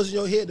 or what was in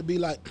your head to be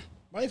like?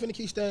 I ain't finna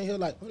keep staying here.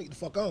 Like, I'm gonna get the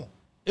fuck on.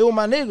 It was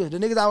my niggas, the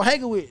niggas I was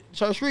hanging with,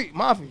 Church Street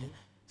Mafia.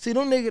 See,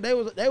 them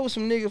niggas, they was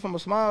some niggas from a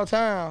small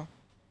town.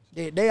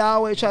 They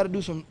always try to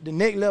do the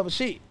next level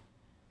shit.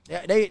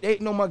 They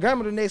know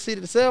Montgomery the next city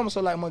to Selma,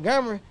 so like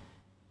Montgomery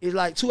is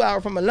like 2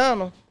 hours from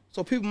Atlanta.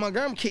 So people in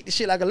Montgomery kick the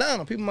shit like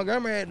Atlanta. People in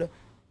Montgomery had the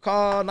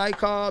car, night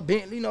car,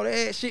 Bentley, you know,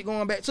 they had shit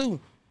going back too.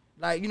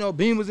 Like, you know,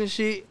 Beamers and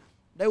shit.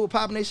 They were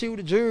popping their shit with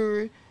the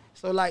jury.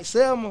 So like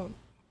Selma,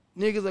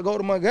 niggas that go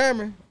to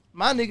Montgomery,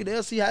 my nigga,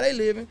 they'll see how they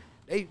living.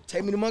 They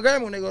take me to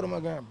Montgomery when they go to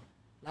Montgomery.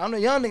 Like, I'm the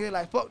young nigga,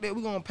 like, fuck that,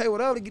 we gonna pay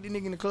whatever to get this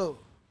nigga in the club.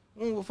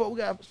 We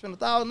gotta spend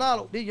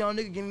 $1,000, this young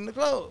nigga getting in the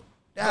club.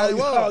 That's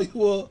how it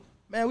was.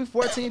 Man, we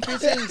 14,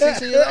 15,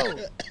 16 years old.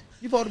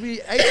 You supposed to be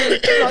 18, you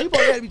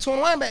supposed to be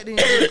 21 back then in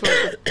the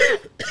club.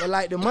 But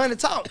like, the money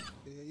talk.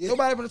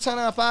 Nobody finna turn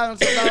down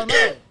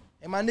 $500,000.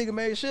 And my nigga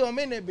made sure I'm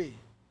in that bitch.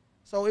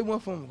 So it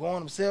went from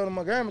going to sell to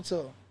Montgomery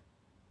to,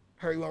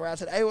 heard you went right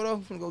to the A with us,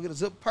 finna go get a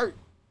zip perk.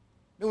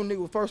 Then when nigga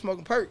was first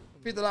smoking perk,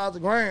 $50 a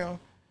gram.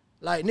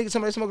 Like, nigga,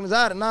 somebody smoking his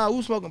out, nah,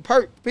 we smoking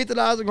perk,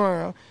 $50 a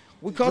gram.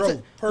 We come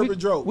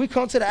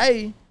to the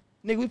A,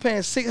 nigga, we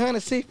paying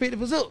 $600, $650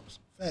 for zips.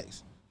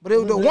 Facts. But it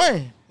was the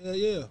one.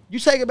 Yeah. You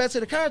take it back to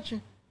the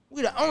country,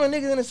 we the only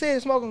niggas in the city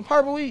smoking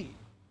purple weed.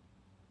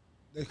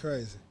 They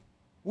crazy.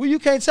 Well, you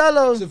can't tell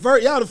us.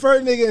 Y'all the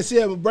first nigga in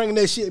Selma bringing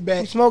that shit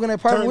back. Smoking that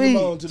purple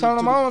weed, turn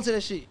them on to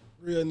that shit.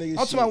 Real nigga shit.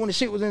 I'm talking about when the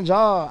shit was in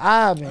jar,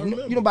 Ivan.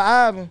 You know about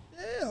Ivan?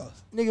 Yeah.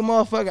 Nigga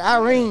motherfucker,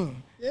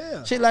 Irene.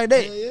 Yeah. Shit like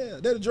that. Yeah.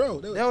 They the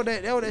drove. That was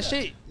that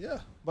shit. Yeah.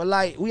 But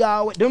like, we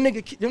always, them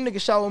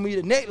niggas showed me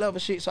the next level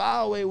shit. So I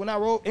always, when I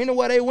rode,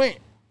 anywhere they went,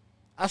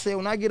 I said,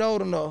 when I get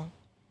old enough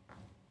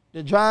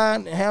to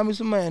drive and have me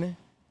some money,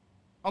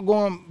 I'm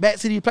going back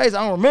to these places.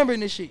 I don't remember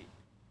this shit.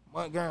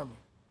 Montgomery,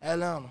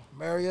 Atlanta,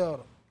 Marietta,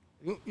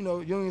 you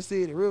know, Union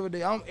City,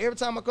 Riverdale. Every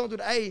time I come to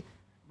the A,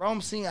 bro,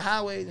 I'm seeing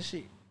highways and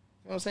shit. You know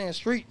what I'm saying?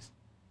 Streets.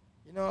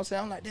 You know what I'm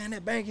saying? I'm like, damn,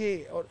 that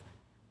Bankhead.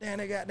 Damn,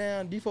 they got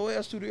down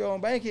D4L studio on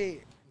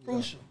Bankhead.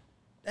 Crucial.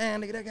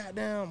 Damn, nigga, that got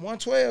down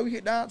 112. We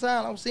hit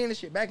downtown. I was seeing this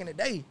shit back in the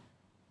day.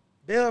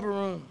 Delver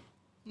room.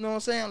 You know what I'm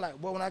saying? Like,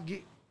 boy, when I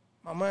get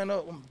my money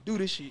up, I'm gonna do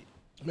this shit.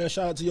 Man,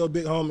 shout out to your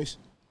big homies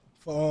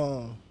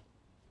for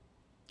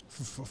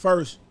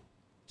first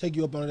take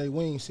you up under their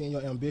wings, seeing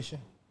your ambition.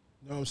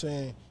 You know what I'm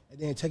saying? And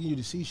then taking you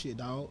to see shit,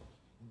 dog.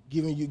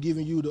 Giving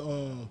you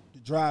the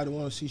drive to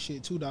want to see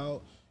shit too,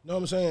 dog. You know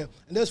what I'm saying?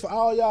 And that's for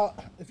all y'all.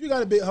 If you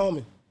got a big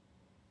homie,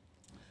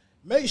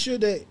 make sure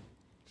that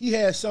he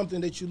has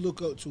something that you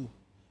look up to.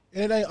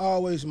 And it ain't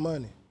always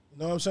money. You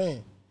know what I'm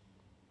saying?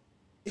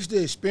 It's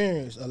the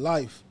experience of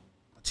life,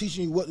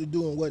 teaching you what to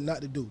do and what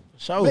not to do.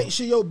 Sure. Make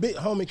sure your big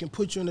homie can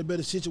put you in a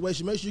better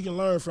situation. Make sure you can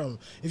learn from him.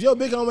 If your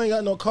big homie ain't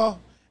got no car,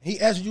 and he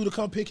asks you to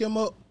come pick him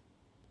up,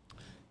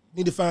 you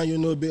need to find you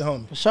another big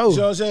homie. For sure. You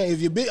know what I'm saying? If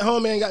your big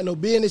homie ain't got no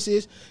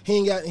businesses, he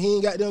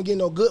ain't got them getting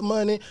no good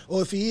money,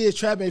 or if he is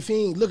trapping, if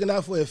he ain't looking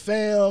out for his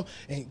fam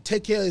and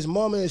take care of his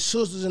mama and his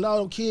sisters and all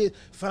them kids,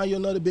 find you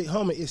another big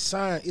homie. It's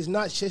sign. It's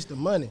not just the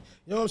money.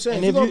 You know what I'm saying?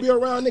 And if you're gonna be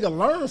around, nigga,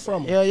 learn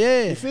from him. Yeah,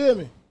 yeah. You feel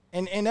me?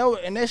 And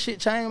that shit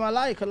changed my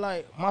life, cause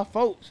like my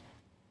folks,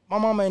 my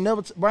mama ain't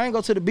never, I ain't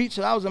go to the beach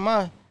till I was in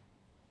my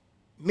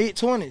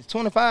mid-20s,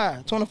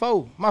 25,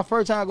 24. My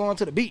first time going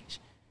to the beach.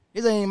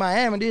 This ain't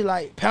Miami, this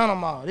like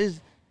Panama. This,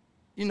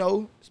 you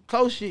know, some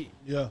close shit.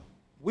 Yeah.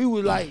 We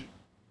was like,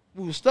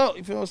 we was stuck,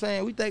 you feel what I'm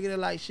saying? We thinking it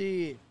like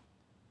shit,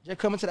 just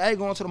coming to the A,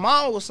 going to the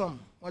mall or something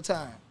one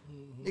time.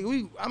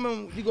 Nigga, I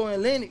remember you go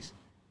in Lennox,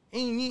 you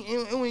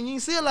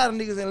ain't see a lot of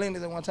niggas in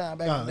Lennox at one time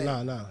back in the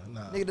day.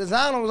 Nah. Nigga,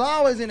 designer was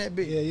always in that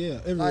bitch. Yeah,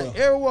 everywhere. Like,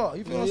 everywhere,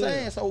 you feel what I'm Yeah.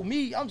 saying? So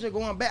me, I'm just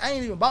going back. I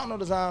ain't even bought no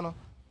designer.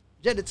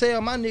 Just to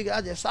tell my nigga,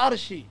 I just saw the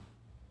shit.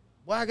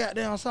 Boy, I got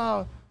down,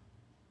 saw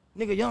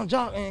nigga Young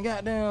Jock and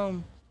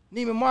goddamn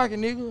Neiman Market,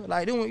 nigga.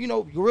 Like, them, you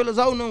know, Gorilla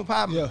Zoe them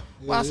popping. Yeah,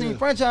 Boy, I seen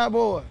Franchise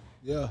Boy.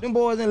 Yeah. Them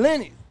boys in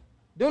Lennox.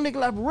 Them niggas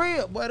like for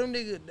real. Boy, them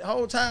niggas the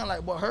whole time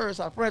like, boy, her,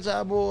 saw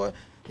Franchise Boy,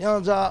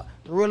 Young Jock,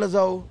 Gorilla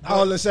Zoe.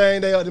 All the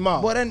same day at the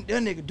mall. Boy, that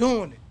nigga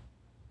doing it.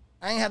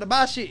 I ain't had to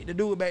buy shit to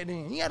do it back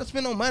then. You ain't had to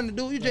spend no money to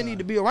do it. You just need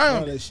to be around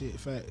all it. that shit,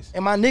 facts.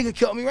 And my nigga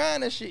kept me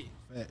around that shit.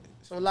 Facts.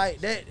 So like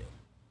that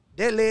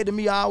led to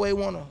me always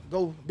wanna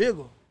go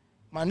bigger.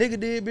 My nigga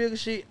did bigger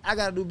shit, I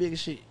gotta do bigger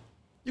shit.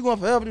 You gonna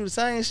forever do the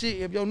same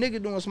shit if your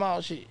nigga doing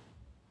small shit.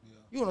 Yeah.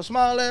 You in a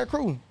small ass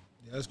crew.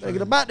 Yeah, that's Make crazy.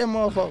 it about that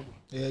motherfucker.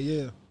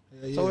 Yeah.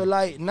 So it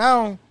like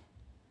now,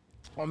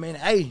 I'm in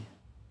the A.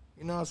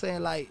 You know what I'm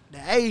saying? Like the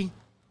A,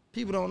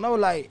 people don't know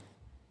like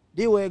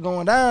this way it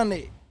going down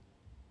there.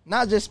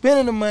 Not just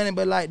spending the money,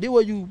 but like this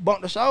way you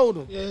bump the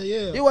shoulder.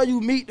 Yeah. This way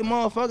you meet the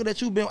motherfucker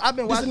that I've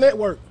been It's watching. a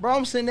network. Bro,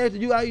 I'm sitting next to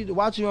you. I used to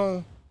watch you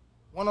on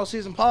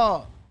 106 and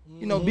Paul.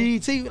 You know,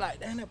 BET,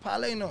 like, damn, that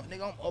Parlay no.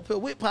 Nigga, I'm up here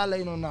with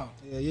Parlay no now.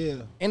 Yeah.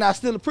 And I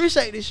still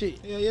appreciate this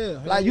shit. Yeah.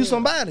 Like, you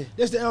somebody.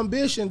 That's the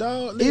ambition,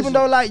 dog. Listen. Even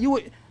though, like, you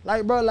would,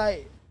 like, bro,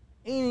 like,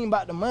 it ain't even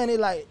about the money.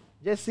 Like,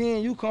 just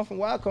seeing you come from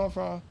where I come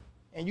from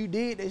and you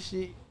did that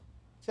shit,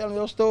 telling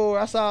your story.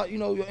 I saw, you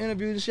know, your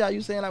interviews and shit, how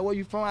you saying, like, where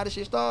you from, how this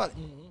shit started.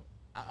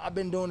 I've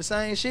been doing the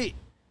same shit.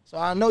 So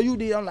I know you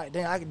did. I'm like,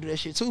 damn, I can do that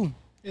shit too.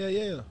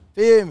 Yeah.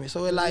 Feel me?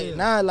 So it like, Yeah.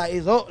 now, like,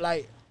 it's up.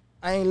 Like,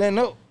 I ain't letting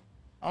up.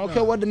 I don't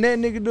care what the net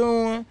nigga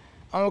doing.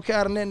 I don't care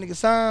how the net nigga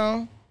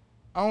sound.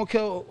 I don't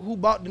care who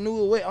bought the new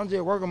or what. I'm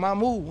just working my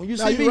move. When you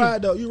see me, You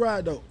ride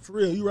though. For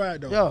real, you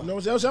ride though. Yeah. You know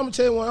what I'm saying? I'm gonna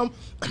tell you one.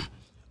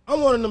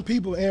 I'm one of them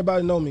people.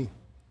 Everybody know me.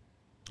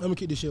 I'm gonna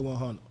keep this shit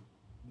 100.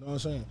 You know what I'm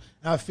saying?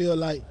 I feel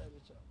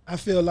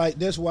like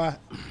that's why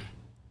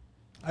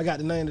I got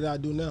the name that I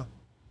do now.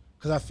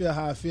 Cause I feel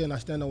how I feel and I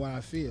stand on why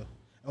I feel.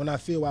 And when I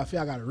feel what I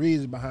feel, I got a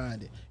reason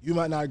behind it. You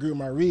might not agree with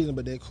my reason,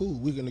 but that's cool.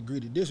 We can agree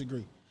to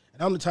disagree.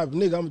 And I'm the type of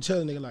nigga, I'm gonna tell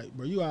a nigga like,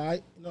 bro, you all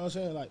right? You know what I'm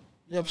saying? Like,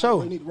 yeah, for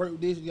sure. you need to work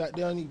with this, you got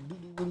down, need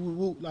to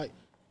do. Like,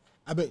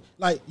 I been,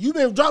 like, you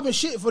been dropping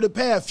shit for the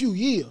past few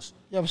years.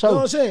 Yeah, for sure. You know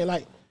what I'm saying?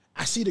 Like,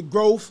 I see the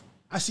growth.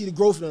 I see the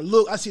growth in the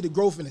look. I see the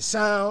growth in the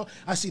sound.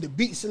 I see the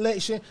beat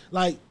selection.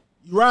 Like,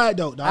 you ride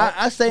though, dog.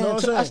 I stay you know in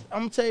what I'm saying? I'm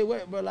gonna tell you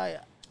what, bro, like,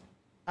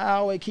 I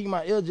always keep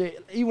my ear jet.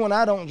 Even when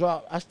I don't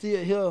drop, I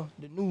still hear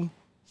the new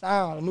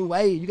sound, the new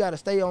wave. You gotta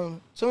stay on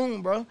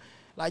tune, bro.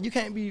 Like, you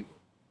can't be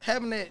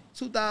having that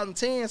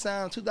 2010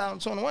 sound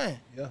 2021.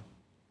 Yeah. You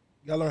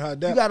gotta learn how to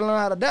adapt. You gotta learn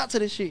how to adapt to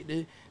this shit.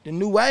 The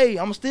new way.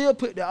 I'ma still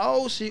put the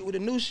old shit with the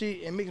new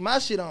shit and mix my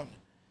shit on it.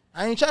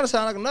 I ain't trying to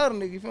sound like another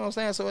nigga, you feel what I'm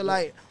saying? So it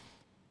like,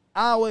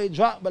 I always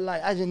drop, but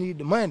like, I just need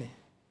the money.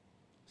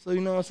 So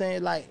you know what I'm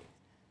saying? Like,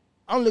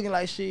 I'm looking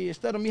like shit,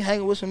 instead of me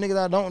hanging with some niggas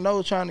I don't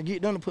know, trying to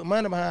get them to put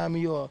money behind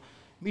me, or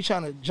me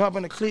trying to jump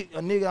in the clique a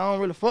nigga I don't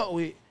really fuck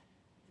with,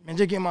 and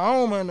just get my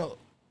own money up.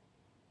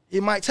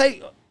 It might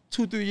take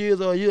 2-3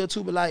 years or a year or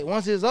two, but like,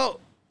 once it's up,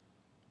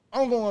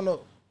 I'm going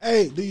up.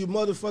 Hey, do you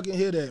motherfucking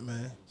hear that,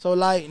 man? So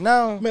like,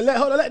 now, Man,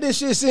 let this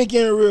shit sink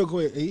in real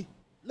quick, E.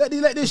 Let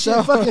this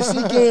shit fucking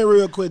sink in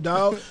real quick,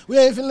 dog. We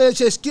ain't finna let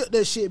you skip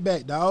that shit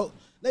back, dog.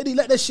 Let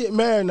that shit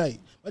marinate.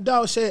 My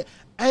dog said,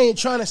 I ain't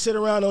trying to sit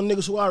around on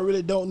niggas who I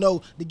really don't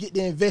know to get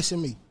to invest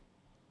in me. You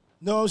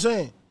know what I'm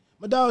saying?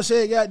 My dog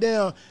said,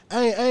 goddamn,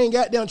 I ain't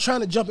goddamn trying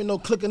to jump in no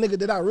clique of nigga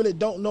that I really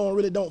don't know and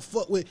really don't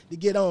fuck with to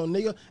get on,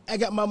 nigga. I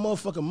got my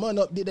motherfucking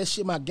money up, did that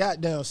shit my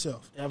goddamn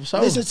self. Yeah, for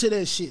sure. Listen to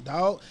that shit,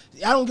 dog.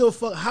 I don't give a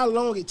fuck how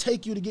long it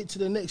take you to get to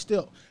the next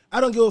step.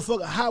 I don't give a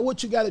fuck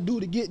what you got to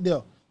do to get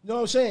there. You know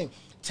what I'm saying?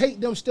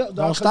 Take them steps,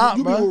 dog. Don't stop,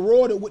 you bro. be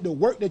rewarded with the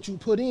work that you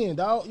put in,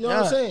 dog. You know what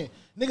I'm Yeah. saying?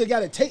 Nigga got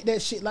to take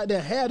that shit like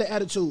that, have that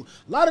attitude.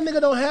 A lot of niggas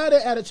don't have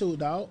that attitude,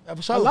 dog. Yeah,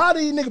 for sure. A lot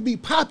of these niggas be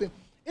popping.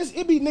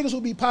 It be niggas who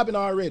be popping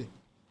already.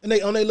 And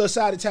they on their little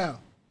side of town.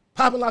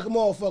 Popping like a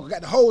motherfucker.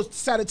 Got the whole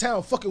side of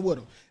town fucking with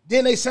them.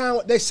 Then they sign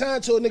to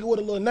a nigga with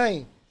a little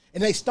name.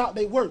 And they stop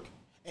their work.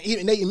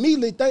 And they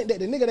immediately think that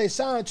the nigga they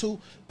signed to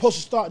supposed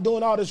to start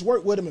doing all this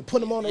work with them and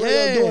put them on the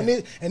radio doing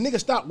this. And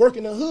niggas stop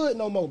working the hood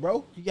no more,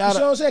 bro. You see what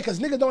I'm saying? Because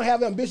niggas don't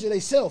have ambition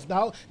themselves,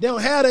 dog. They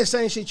don't have that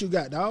same shit you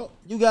got, dog.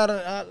 You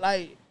gotta,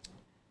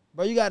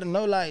 bro, you gotta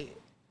know, like,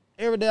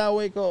 every day I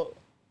wake up,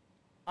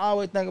 I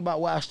always think about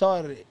where I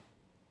started it.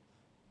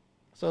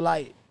 So,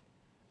 like,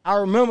 I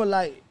remember,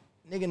 like,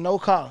 nigga, no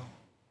car.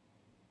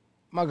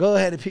 My girl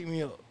had to pick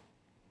me up.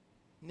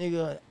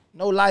 Nigga,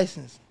 no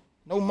license,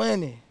 no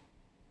money.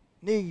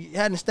 Nigga,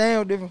 had to stand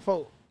with different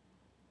folk.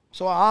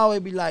 So I always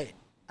be like,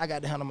 I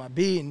got to handle my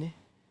business.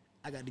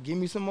 I got to give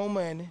me some more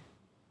money.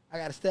 I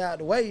got to stay out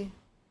the way.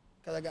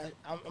 Because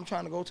I'm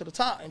trying to go to the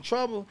top. And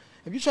trouble,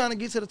 if you're trying to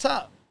get to the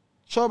top,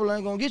 trouble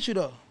ain't going to get you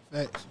there.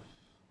 Facts.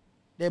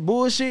 That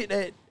bullshit,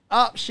 that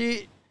op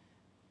shit,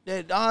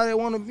 that all they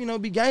want to,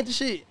 be gangster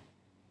shit,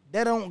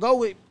 that don't go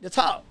with the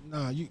top.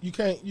 Nah, you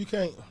can't.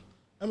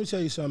 Let me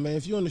tell you something, man.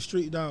 If you're on the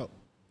street, dog,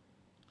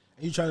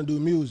 and you trying to do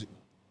music,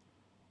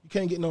 you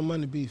can't get no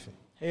money beefing.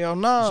 Hell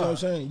no. You see what I'm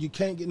saying? You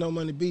can't get no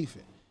money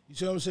beefing. You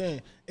see what I'm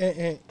saying?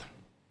 And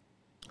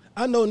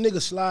I know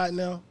niggas slide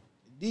now.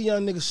 These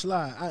young niggas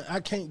slide. I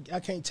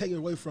can't take it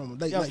away from them.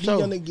 These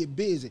young niggas get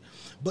busy.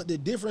 But the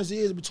difference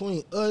is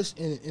between us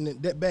and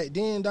that back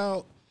then,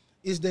 dog,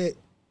 is that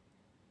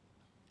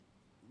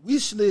we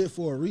slid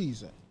for a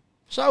reason.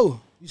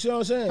 So, you see what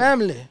I'm saying?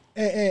 family.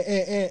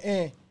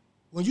 And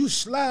when you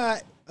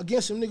slide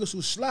against some niggas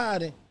who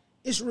sliding,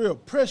 it's real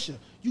pressure.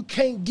 You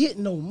can't get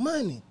no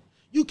money.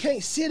 You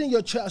can't sit in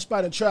your trap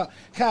spot and trap.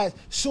 Cause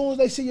soon as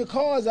they see your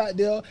cars out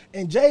there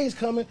and Jay's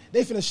coming,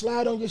 they finna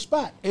slide on your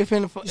spot. You see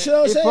what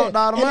I'm saying?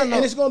 And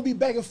And it's gonna be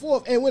back and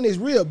forth. And when it's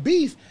real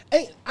beef,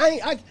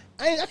 I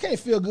can't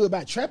feel good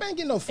about trap. I ain't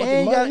getting no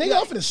fucking money. Nigga,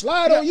 I'm finna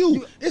slide on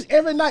you. It's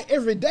every night,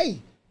 every day.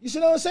 You see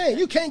what I'm saying?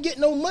 You can't get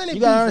no money. You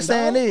gotta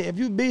understand this. If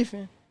you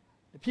beefing,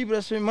 the people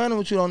that spend money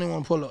with you don't even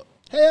want to pull up.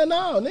 Hell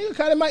no. Nigga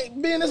kinda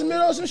might be in this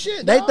middle of some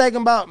shit. They dog.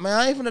 thinking about, man,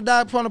 I ain't finna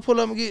die trying to pull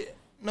up and get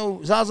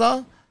no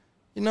Zaza.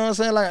 You know what I'm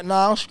saying? Like,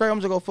 nah, I'm straight. I'm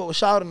just gonna fuck with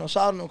shouting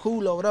them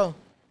cool over there.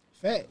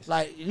 Facts.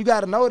 Like, you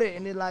gotta know that.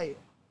 And then, like,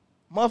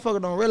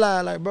 motherfuckers don't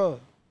realize, like, bro,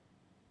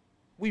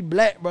 we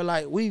black, bro.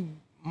 Like,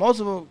 most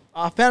of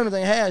our families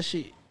ain't have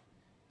shit.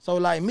 So,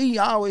 like, me,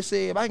 I always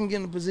say, if I can get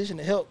in a position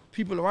to help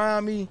people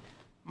around me,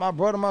 my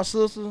brother, my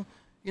sister,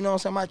 you know what I'm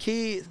saying, my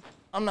kids,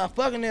 I'm not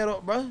fucking that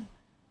up, bro.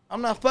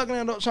 I'm not fucking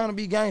that up trying to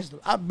be gangster.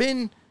 I've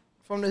been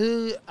from the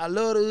hood. I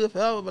love the hood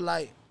forever, but,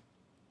 like,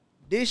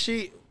 this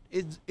shit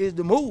is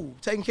the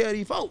move, taking care of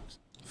these folks.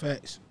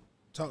 Facts.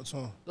 Talk to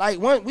them. Like,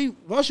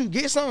 once you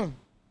get something,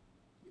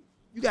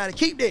 you got to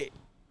keep that.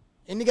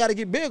 And it got to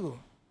get bigger.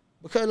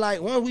 Because, like,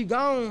 once we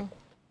gone,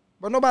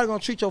 bro, nobody going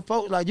to treat your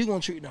folks like you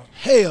going to treat them.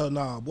 Hell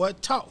nah, boy.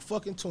 Talk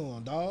fucking to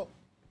them, dog.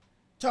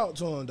 Talk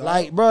to them, dog.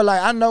 Like, bro,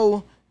 like, I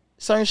know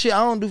certain shit I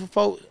don't do for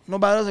folks,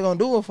 nobody else is going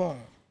to do it for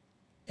them.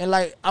 And,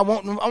 like, I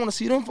want to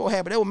see them folks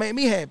happy. That would make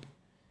me happy.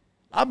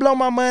 I blow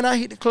my money, I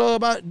hit the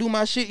club, I do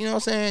my shit, you know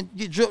what I'm saying,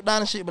 get dripped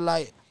down and shit, but,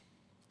 like,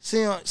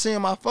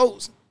 seeing my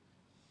folks.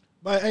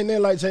 But ain't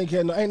that like taking care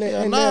of no, ain't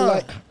that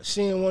like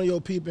seeing one of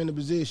your people in a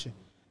position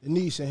that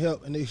needs some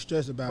help and they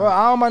stress about bro, it.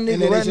 all my And niggas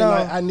then right now,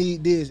 like, I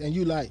need this, and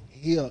you like,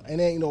 here, and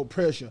there ain't no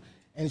pressure.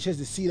 And it's just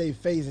to see their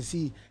face and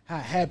see how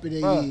happy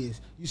they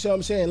is. You see what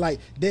I'm saying? Like,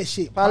 that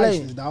shit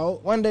priceless,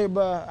 dog. One day,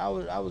 bro, I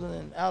was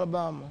in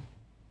Alabama.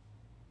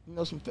 You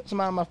know,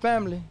 somebody in my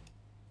family,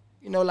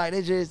 you know, like,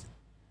 they just,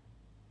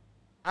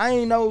 I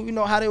ain't know, you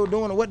know, how they were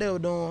doing or what they were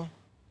doing.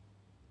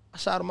 I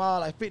shot them all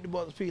like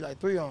 $50 a piece, like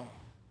 3 on them.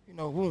 You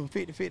know, boom,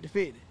 50, 50,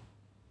 50.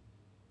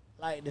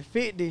 Like, the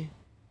 50,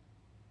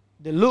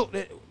 the look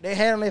that they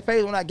had on their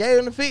face when I gave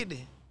them the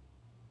 50,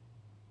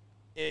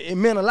 it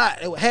meant a lot.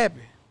 They were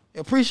happy.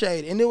 They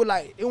appreciated it. And it was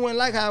like, it wasn't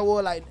like how it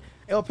was like,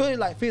 it was pretty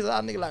like $50,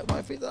 nigga, like,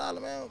 man,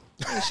 $50, man.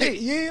 Shit.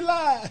 You ain't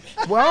lying.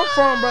 Where I'm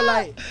from, bro,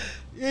 like,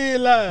 you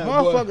ain't lying,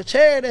 motherfucker,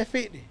 cherry that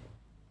 50.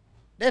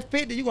 That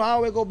 50, you can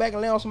always go back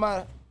and lay on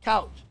somebody's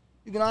couch.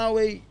 You can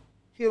always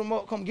hit them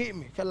up, come get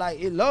me. Cause like,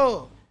 it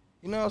love.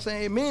 You know what I'm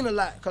saying? It mean a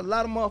lot. Cause a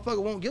lot of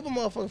motherfuckers won't give a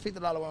motherfucker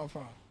 $50 where I'm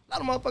from. A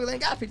lot of motherfuckers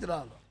ain't got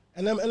 $50.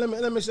 And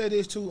let me say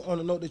this too on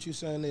the note that you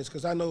saying this,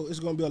 cause I know it's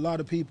gonna be a lot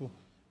of people,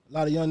 a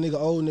lot of young nigga,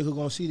 old nigga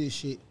gonna see this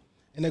shit.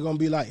 And they're gonna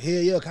be like,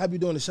 hell yeah, I be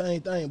doing the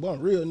same thing, but I'm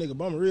a real nigga,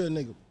 but I'm a real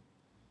nigga.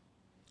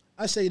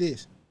 I say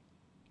this.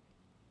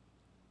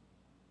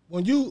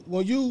 When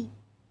you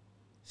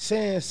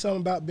saying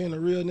something about being a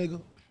real nigga,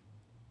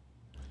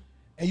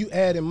 and you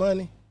adding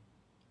money,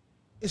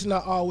 it's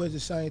not always the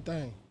same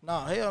thing.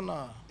 Nah, hell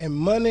nah.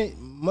 And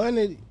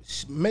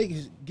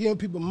giving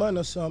people money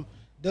or something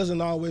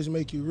doesn't always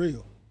make you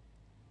real.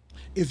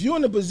 If you're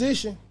in a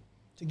position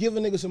to give a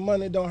nigga some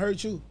money that don't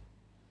hurt you,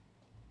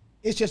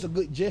 it's just a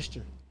good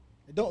gesture.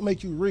 It don't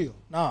make you real.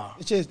 Nah.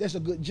 That's a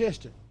good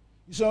gesture.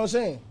 You see what I'm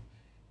saying?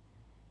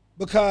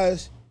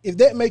 Because if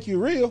that make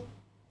you real,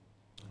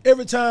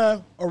 every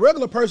time a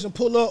regular person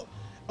pull up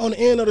on the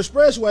end of the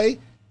expressway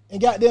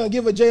and goddamn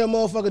give a J a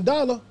motherfucking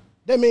dollar,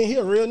 that mean he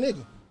a real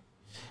nigga.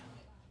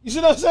 You see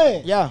what I'm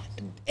saying? Yeah.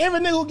 Every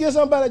nigga who gives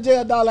somebody a J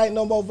a dollar ain't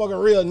no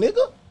motherfucking real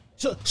nigga.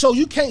 So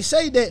you can't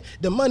say that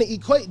the money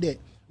equate that.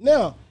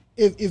 Now,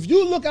 if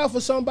you look out for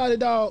somebody,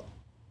 dog,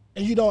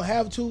 and you don't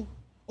have to,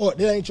 or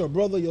that ain't your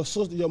brother, your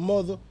sister, your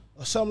mother,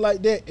 or something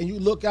like that, and you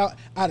look out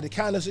of the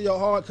kindness of your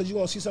heart because you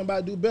want to see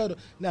somebody do better,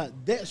 now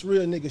that's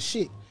real nigga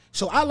shit.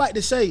 So I like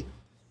to say,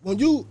 when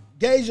you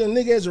gauge a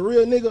nigga as a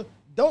real nigga,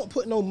 don't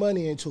put no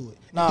money into it.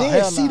 Nah,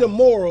 then see the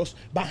morals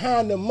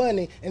behind the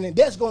money, and then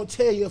that's gonna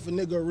tell you if a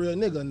nigga a real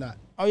nigga or not.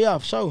 Oh yeah,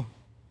 for sure.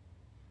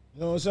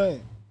 You know what I'm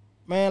saying?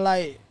 Man,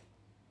 like,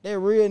 that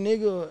real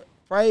nigga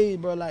phrase,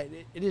 bro, like,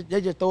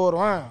 they just throw it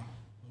around.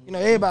 You know,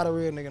 everybody a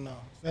real nigga now.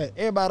 Right.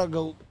 Everybody a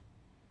goat.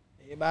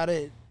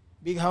 Everybody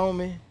big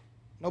homie.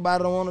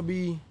 Nobody don't want to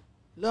be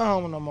little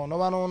homie no more.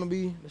 Nobody don't want to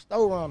be the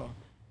store runner.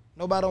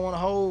 Nobody don't want to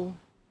hold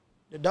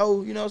the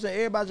dough. You know what I'm saying?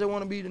 Everybody just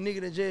want to be the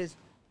nigga that just,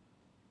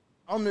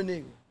 I'm the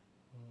nigga.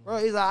 Bro,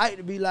 it's all right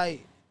to be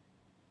like,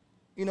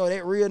 you know,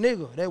 that real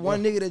nigga. That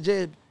one nigga that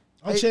just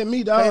Don't check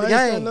me, dog. I ain't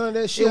saying none of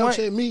that shit. Don't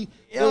check me.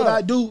 Yeah. What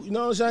I do, you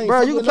know what I'm saying?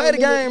 Bro, you can play the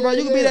game, bro.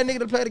 You can be that nigga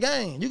to play the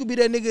game. You can be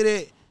that nigga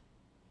that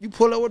you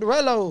pull up with the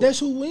reload. That's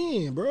who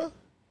win, bro.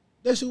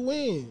 That's who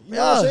win. You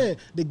know what I'm saying?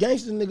 The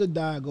gangster nigga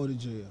die, go to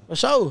jail. For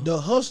sure. The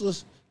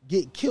hustlers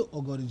get killed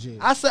or go to jail.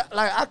 I said,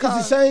 like, I call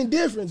it's the same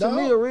difference, dog.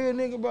 To me, a real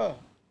nigga, bro.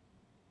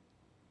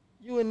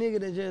 You a nigga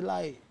that just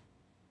like,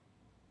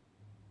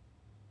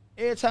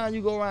 every time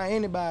you go around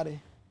anybody,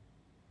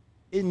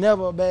 it's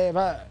never a bad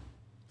vibe.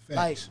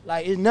 Facts.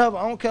 Like it's never,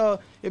 I don't care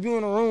if you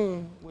in a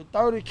room with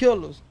 30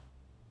 killers,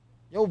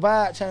 your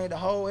vibe change the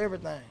whole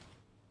everything.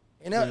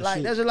 And that,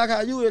 like, that's just like how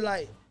you is,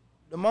 like,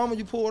 the moment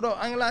you pulled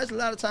up, I ain't like, it's a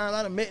lot of times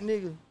I done met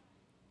niggas,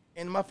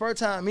 and my first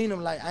time meeting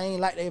them, like, I ain't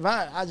like their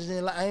vibe. I just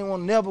ain't like, I ain't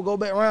want to never go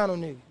back around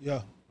them niggas.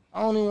 Yeah.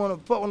 I don't even want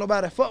to fuck with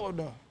nobody that fuck with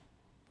them.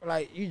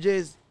 Like, you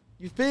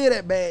feel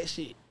that bad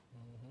shit.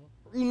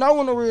 You know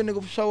when a real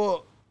nigga show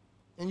up,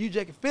 and you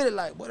just can feel it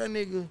like, boy, that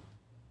nigga,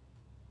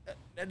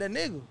 that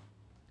nigga.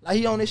 Like,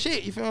 he on this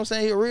shit, you feel what I'm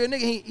saying? He a real nigga,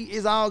 he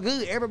is all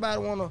good.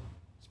 Everybody want to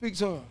speak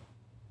to him.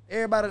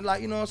 Everybody,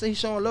 like, you know what I'm saying? He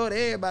showing love to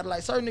everybody.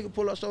 Like, certain nigga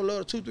pull up, show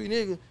love to 2-3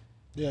 niggas.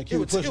 Yeah,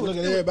 keep pushing, look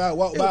at everybody,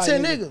 walk by.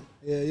 10 niggas.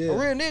 Yeah, yeah. A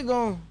real nigga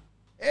on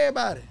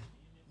everybody.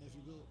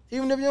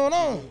 Even if you don't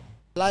know.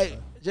 Like,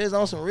 just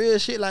on some real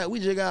shit, like, we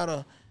just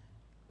gotta,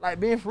 like,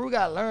 being free, we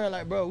gotta learn,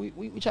 like, bro,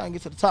 we trying to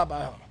get to the top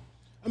out here.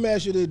 Let me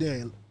ask you this,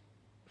 Dan.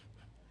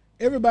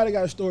 Everybody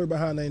got a story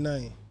behind their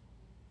name.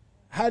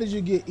 How did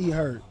you get E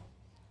Heard?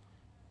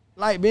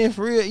 Like, being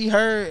for real, E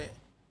Heard,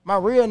 my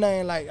real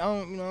name, like, I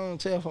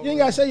don't tell folks. You ain't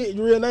gotta say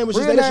your real name, but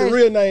just say that's your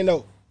real name,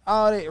 though.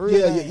 All that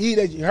real name. Yeah, E,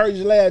 that you heard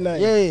your last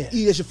name. Yeah.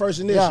 E, that's your first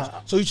initial.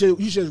 Yeah. So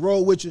you should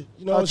roll with you.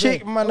 You know what I'm saying? A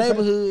chick from my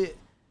neighborhood,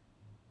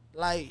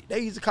 like,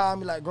 they used to call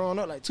me, like, growing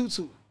up, like,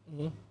 Tutu.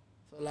 So,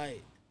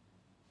 like,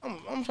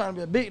 I'm trying to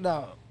be a big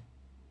dog.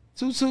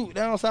 Tutu, that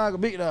don't sound like a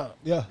big dog.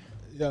 Yeah,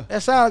 yeah.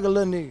 That sound like a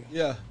little nigga.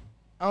 Yeah.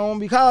 I don't want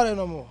to be called that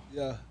no more.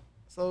 Yeah.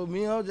 So,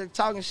 me, just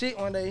talking shit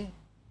one day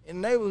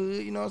in the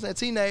neighborhood, you know what I'm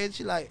saying, teenage,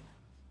 she like,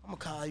 I'm going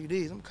to call you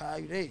this, I'm going to call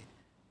you that.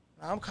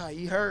 I'm going to call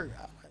you E Heard.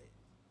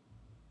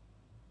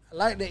 I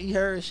like that E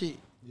Heard shit.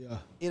 Yeah.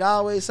 It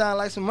always sound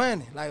like some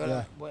money. Like,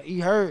 but E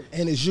Heard.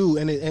 And it's you,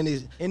 and it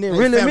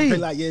really me.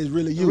 Like, yeah, it's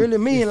really you. It really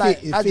me. It like,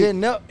 fit, I just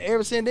know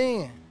ever since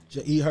then.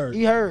 Just E Heard.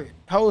 E Heard.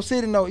 Whole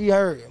city know E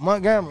Heard.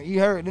 Montgomery, E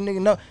Heard. The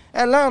nigga know.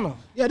 Atlanta.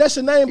 Yeah, that's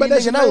the name, but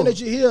that's the name that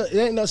you hear. It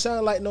ain't no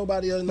sound like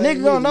nobody else.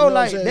 Niggas don't know,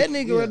 like, that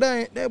nigga right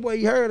there, that boy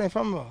E Heard ain't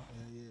from her.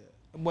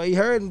 That boy E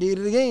Heard and did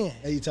it again.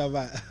 Hey, you talking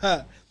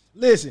about.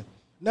 Listen,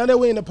 now that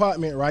we in the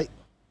apartment, right?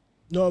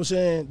 You know what I'm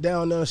saying?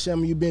 Down there,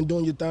 Sam, you been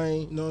doing your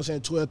thing. You know what I'm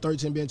saying? 12,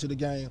 13, been to the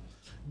game.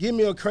 Give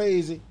me a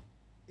crazy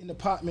in the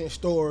apartment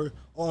story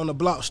or on the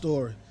block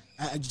story.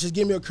 Just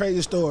give me a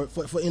crazy story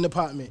for in the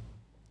apartment.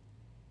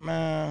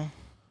 Man,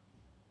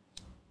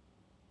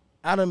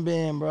 I done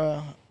been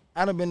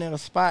in a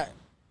spot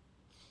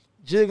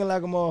jigging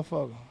like a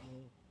motherfucker.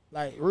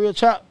 Like, real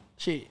chop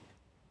shit.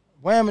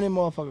 Whamming them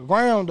motherfucker.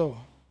 Ground, though.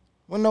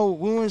 We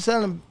weren't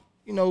selling,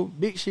 you know,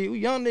 big shit. We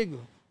young niggas.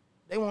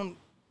 They want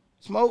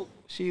smoke.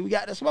 Shit, we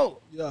got the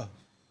smoke. Yeah.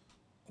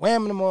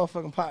 Whamming the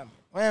motherfucking apartment.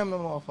 Whamming the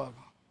motherfucker.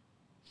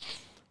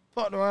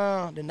 Fucked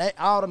around.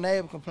 All the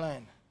neighbors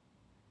complaining.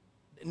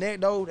 The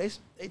next door,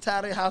 they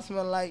tired of their house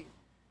smelling like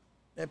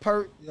that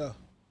perk. Yeah.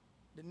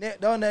 The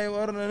next door neighbor,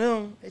 other than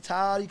them, they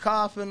tired of these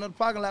cars filling up the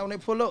parking lot when they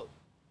pull up.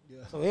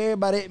 Yeah. So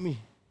everybody at me.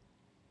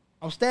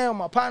 I'm staying with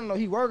my partner, though.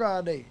 He work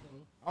all day.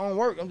 I don't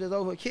work. I'm just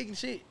over here kicking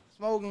shit,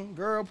 smoking,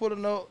 girl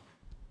pulling up.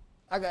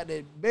 I got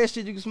that best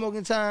shit you can smoke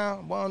in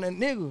town. Boy, on that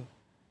nigga.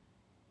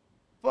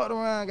 Fucked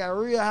around, got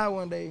real high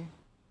one day.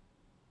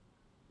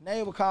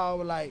 Neighbor called,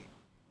 was like,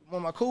 one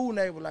of my cool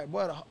neighbors, like,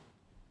 boy,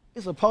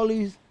 it's a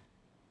police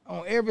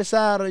on every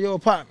side of your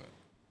apartment.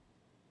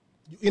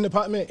 You in the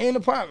apartment? In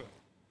the apartment.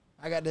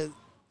 I got the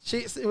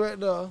shit sitting right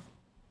there.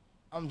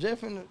 I'm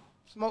just finna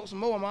smoke some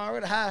more. I'm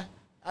already high.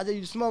 I just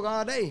used to smoke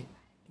all day.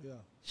 Yeah.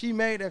 She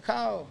made that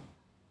call.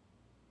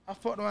 I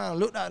fucked around and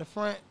looked out the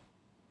front.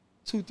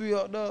 2, 3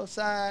 up there,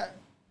 side.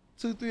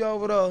 2, 3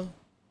 over there.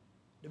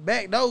 The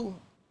back door,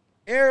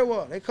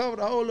 everywhere. They covered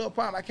the whole little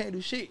apartment. I can't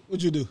do shit.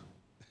 What'd you do?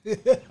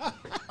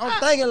 I'm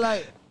thinking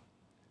like,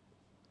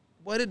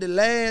 boy, this the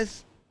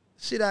last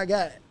shit I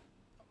got.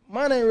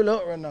 Money ain't really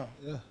up right now.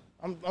 Yeah.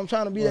 I'm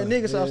trying to be that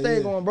nigga, so I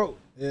stay going broke.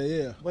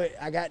 Yeah. But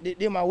I got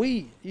this my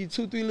weed. These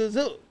 2, 3 little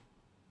zip.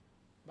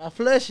 I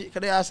flush it,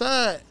 cause they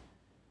outside.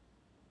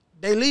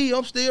 They leave,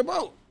 I'm still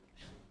broke.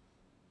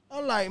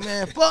 I'm like,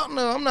 man, fuck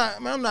no, I'm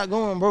not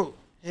going broke.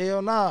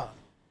 Hell nah.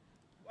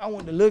 I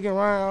went to looking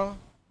around.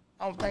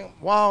 I'm thinking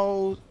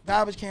walls,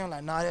 garbage can. I'm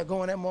like, nah, they're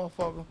going that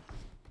motherfucker.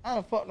 I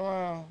done fucked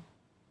around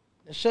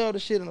and shoved the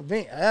shit in a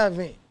vent, a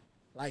vent.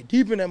 Like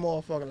deep in that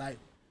motherfucker. Like,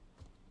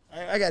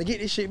 I gotta get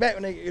this shit back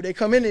when they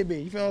come in there,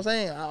 bitch. You feel what I'm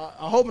saying?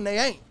 I'm hoping they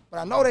ain't, but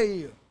I know they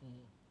is.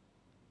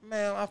 Mm-hmm.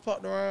 Man, I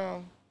fucked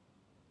around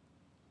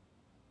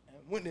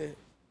and went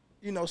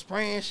to,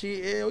 spraying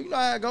shit. You know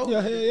how I go.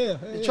 Yeah.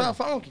 They try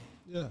funky.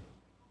 Yeah.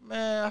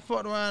 Man, I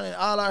fucked around and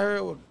all I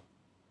heard was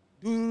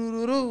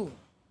do.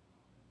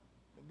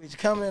 The bitch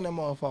come in that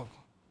motherfucker.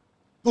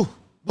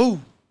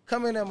 Boo.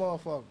 Come in that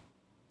motherfucker.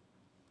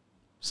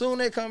 Soon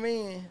they come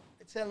in,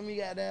 they telling me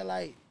goddamn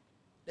like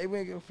they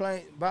been getting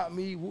complaints about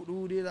me,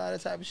 woo did all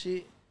that type of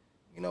shit.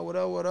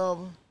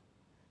 Whatever.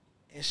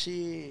 And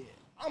shit,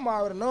 I'm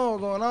already know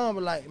what's going on,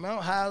 but like, man,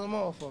 I'm high as a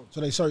motherfucker. So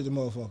they searched the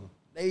motherfucker.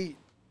 They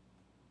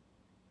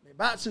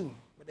about to,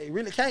 but they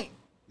really can't.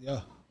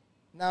 Yeah.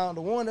 Now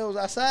the one that was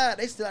outside,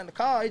 they still in the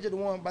car. He just the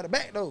one by the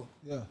back door.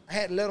 Yeah. I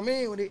had to let them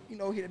in when they,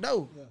 hit the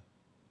door. Yeah.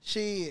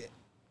 Shit.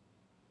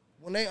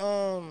 When they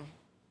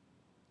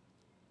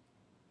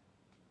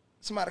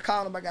somebody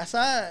called them back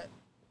outside,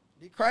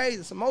 they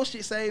crazy. Some more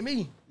shit saved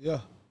me. Yeah.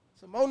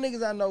 Some more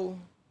niggas I know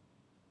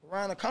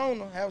around the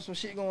corner having some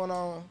shit going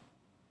on.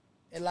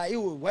 And like it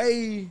was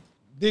way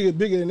bigger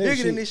than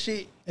this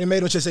shit. And it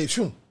made them just say,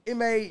 phew. It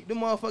made them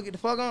motherfuckers get the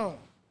fuck on.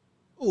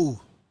 Ooh.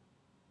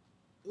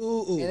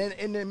 And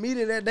then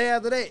immediately that day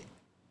after that,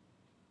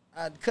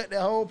 I cut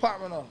that whole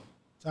apartment off.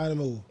 Time to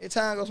move. It's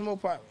time to go smoke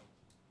apartment.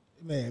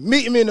 Man,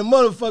 meet me in the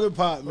motherfucking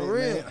apartment, For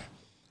real. man.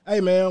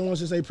 Hey, man, I want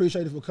to say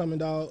appreciate you for coming,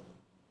 dog.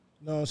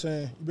 You know what I'm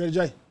saying? You ready,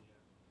 Jay?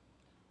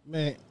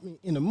 Man,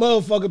 in the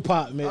motherfucking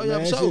apartment, man.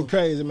 That shit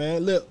crazy,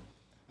 man. Look,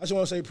 I just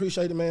want to say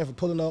appreciate it, man, for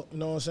pulling up, you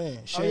know what I'm saying?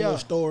 Sharing your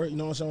story, you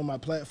know what I'm saying, on my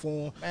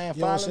platform. Man,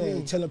 you know what I'm saying?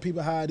 me. Telling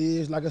people how it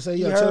is. Like I say,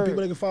 telling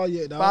people they can follow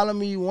you, dog. Follow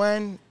me,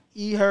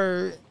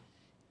 EHEARD,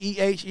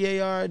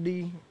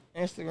 EHEARD,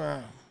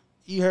 Instagram.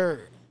 EHEARD.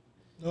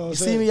 You know what I'm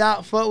See me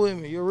out, fuck with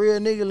me. You're a real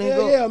nigga, link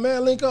up. Yeah,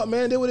 man, link up,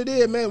 man. That's what it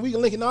is, man. We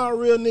can link in all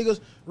real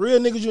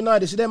niggas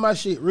united. See, that my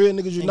shit, real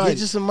niggas united. Get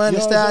you some money,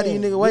 style these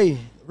niggas way.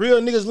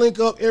 Real niggas link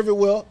up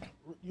everywhere.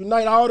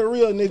 Unite all the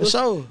real niggas. For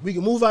sure. We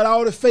can move out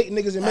all the fake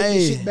niggas and make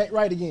this shit back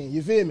right again.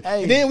 You feel me?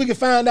 Hey. And then we can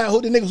find out who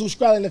the niggas who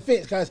straddling the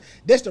fence, because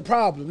that's the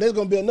problem. There's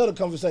going to be another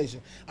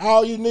conversation.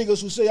 All you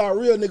niggas who say y'all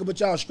real nigga, but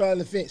y'all straddling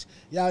the fence,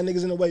 y'all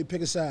niggas in the way,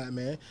 pick a side,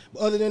 man.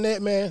 But other than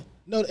that, man,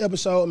 another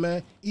episode,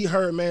 man.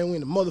 EHEARD, man. We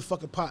in the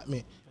motherfucking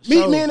apartment.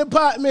 Meet me in the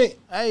apartment.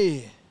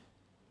 Hey.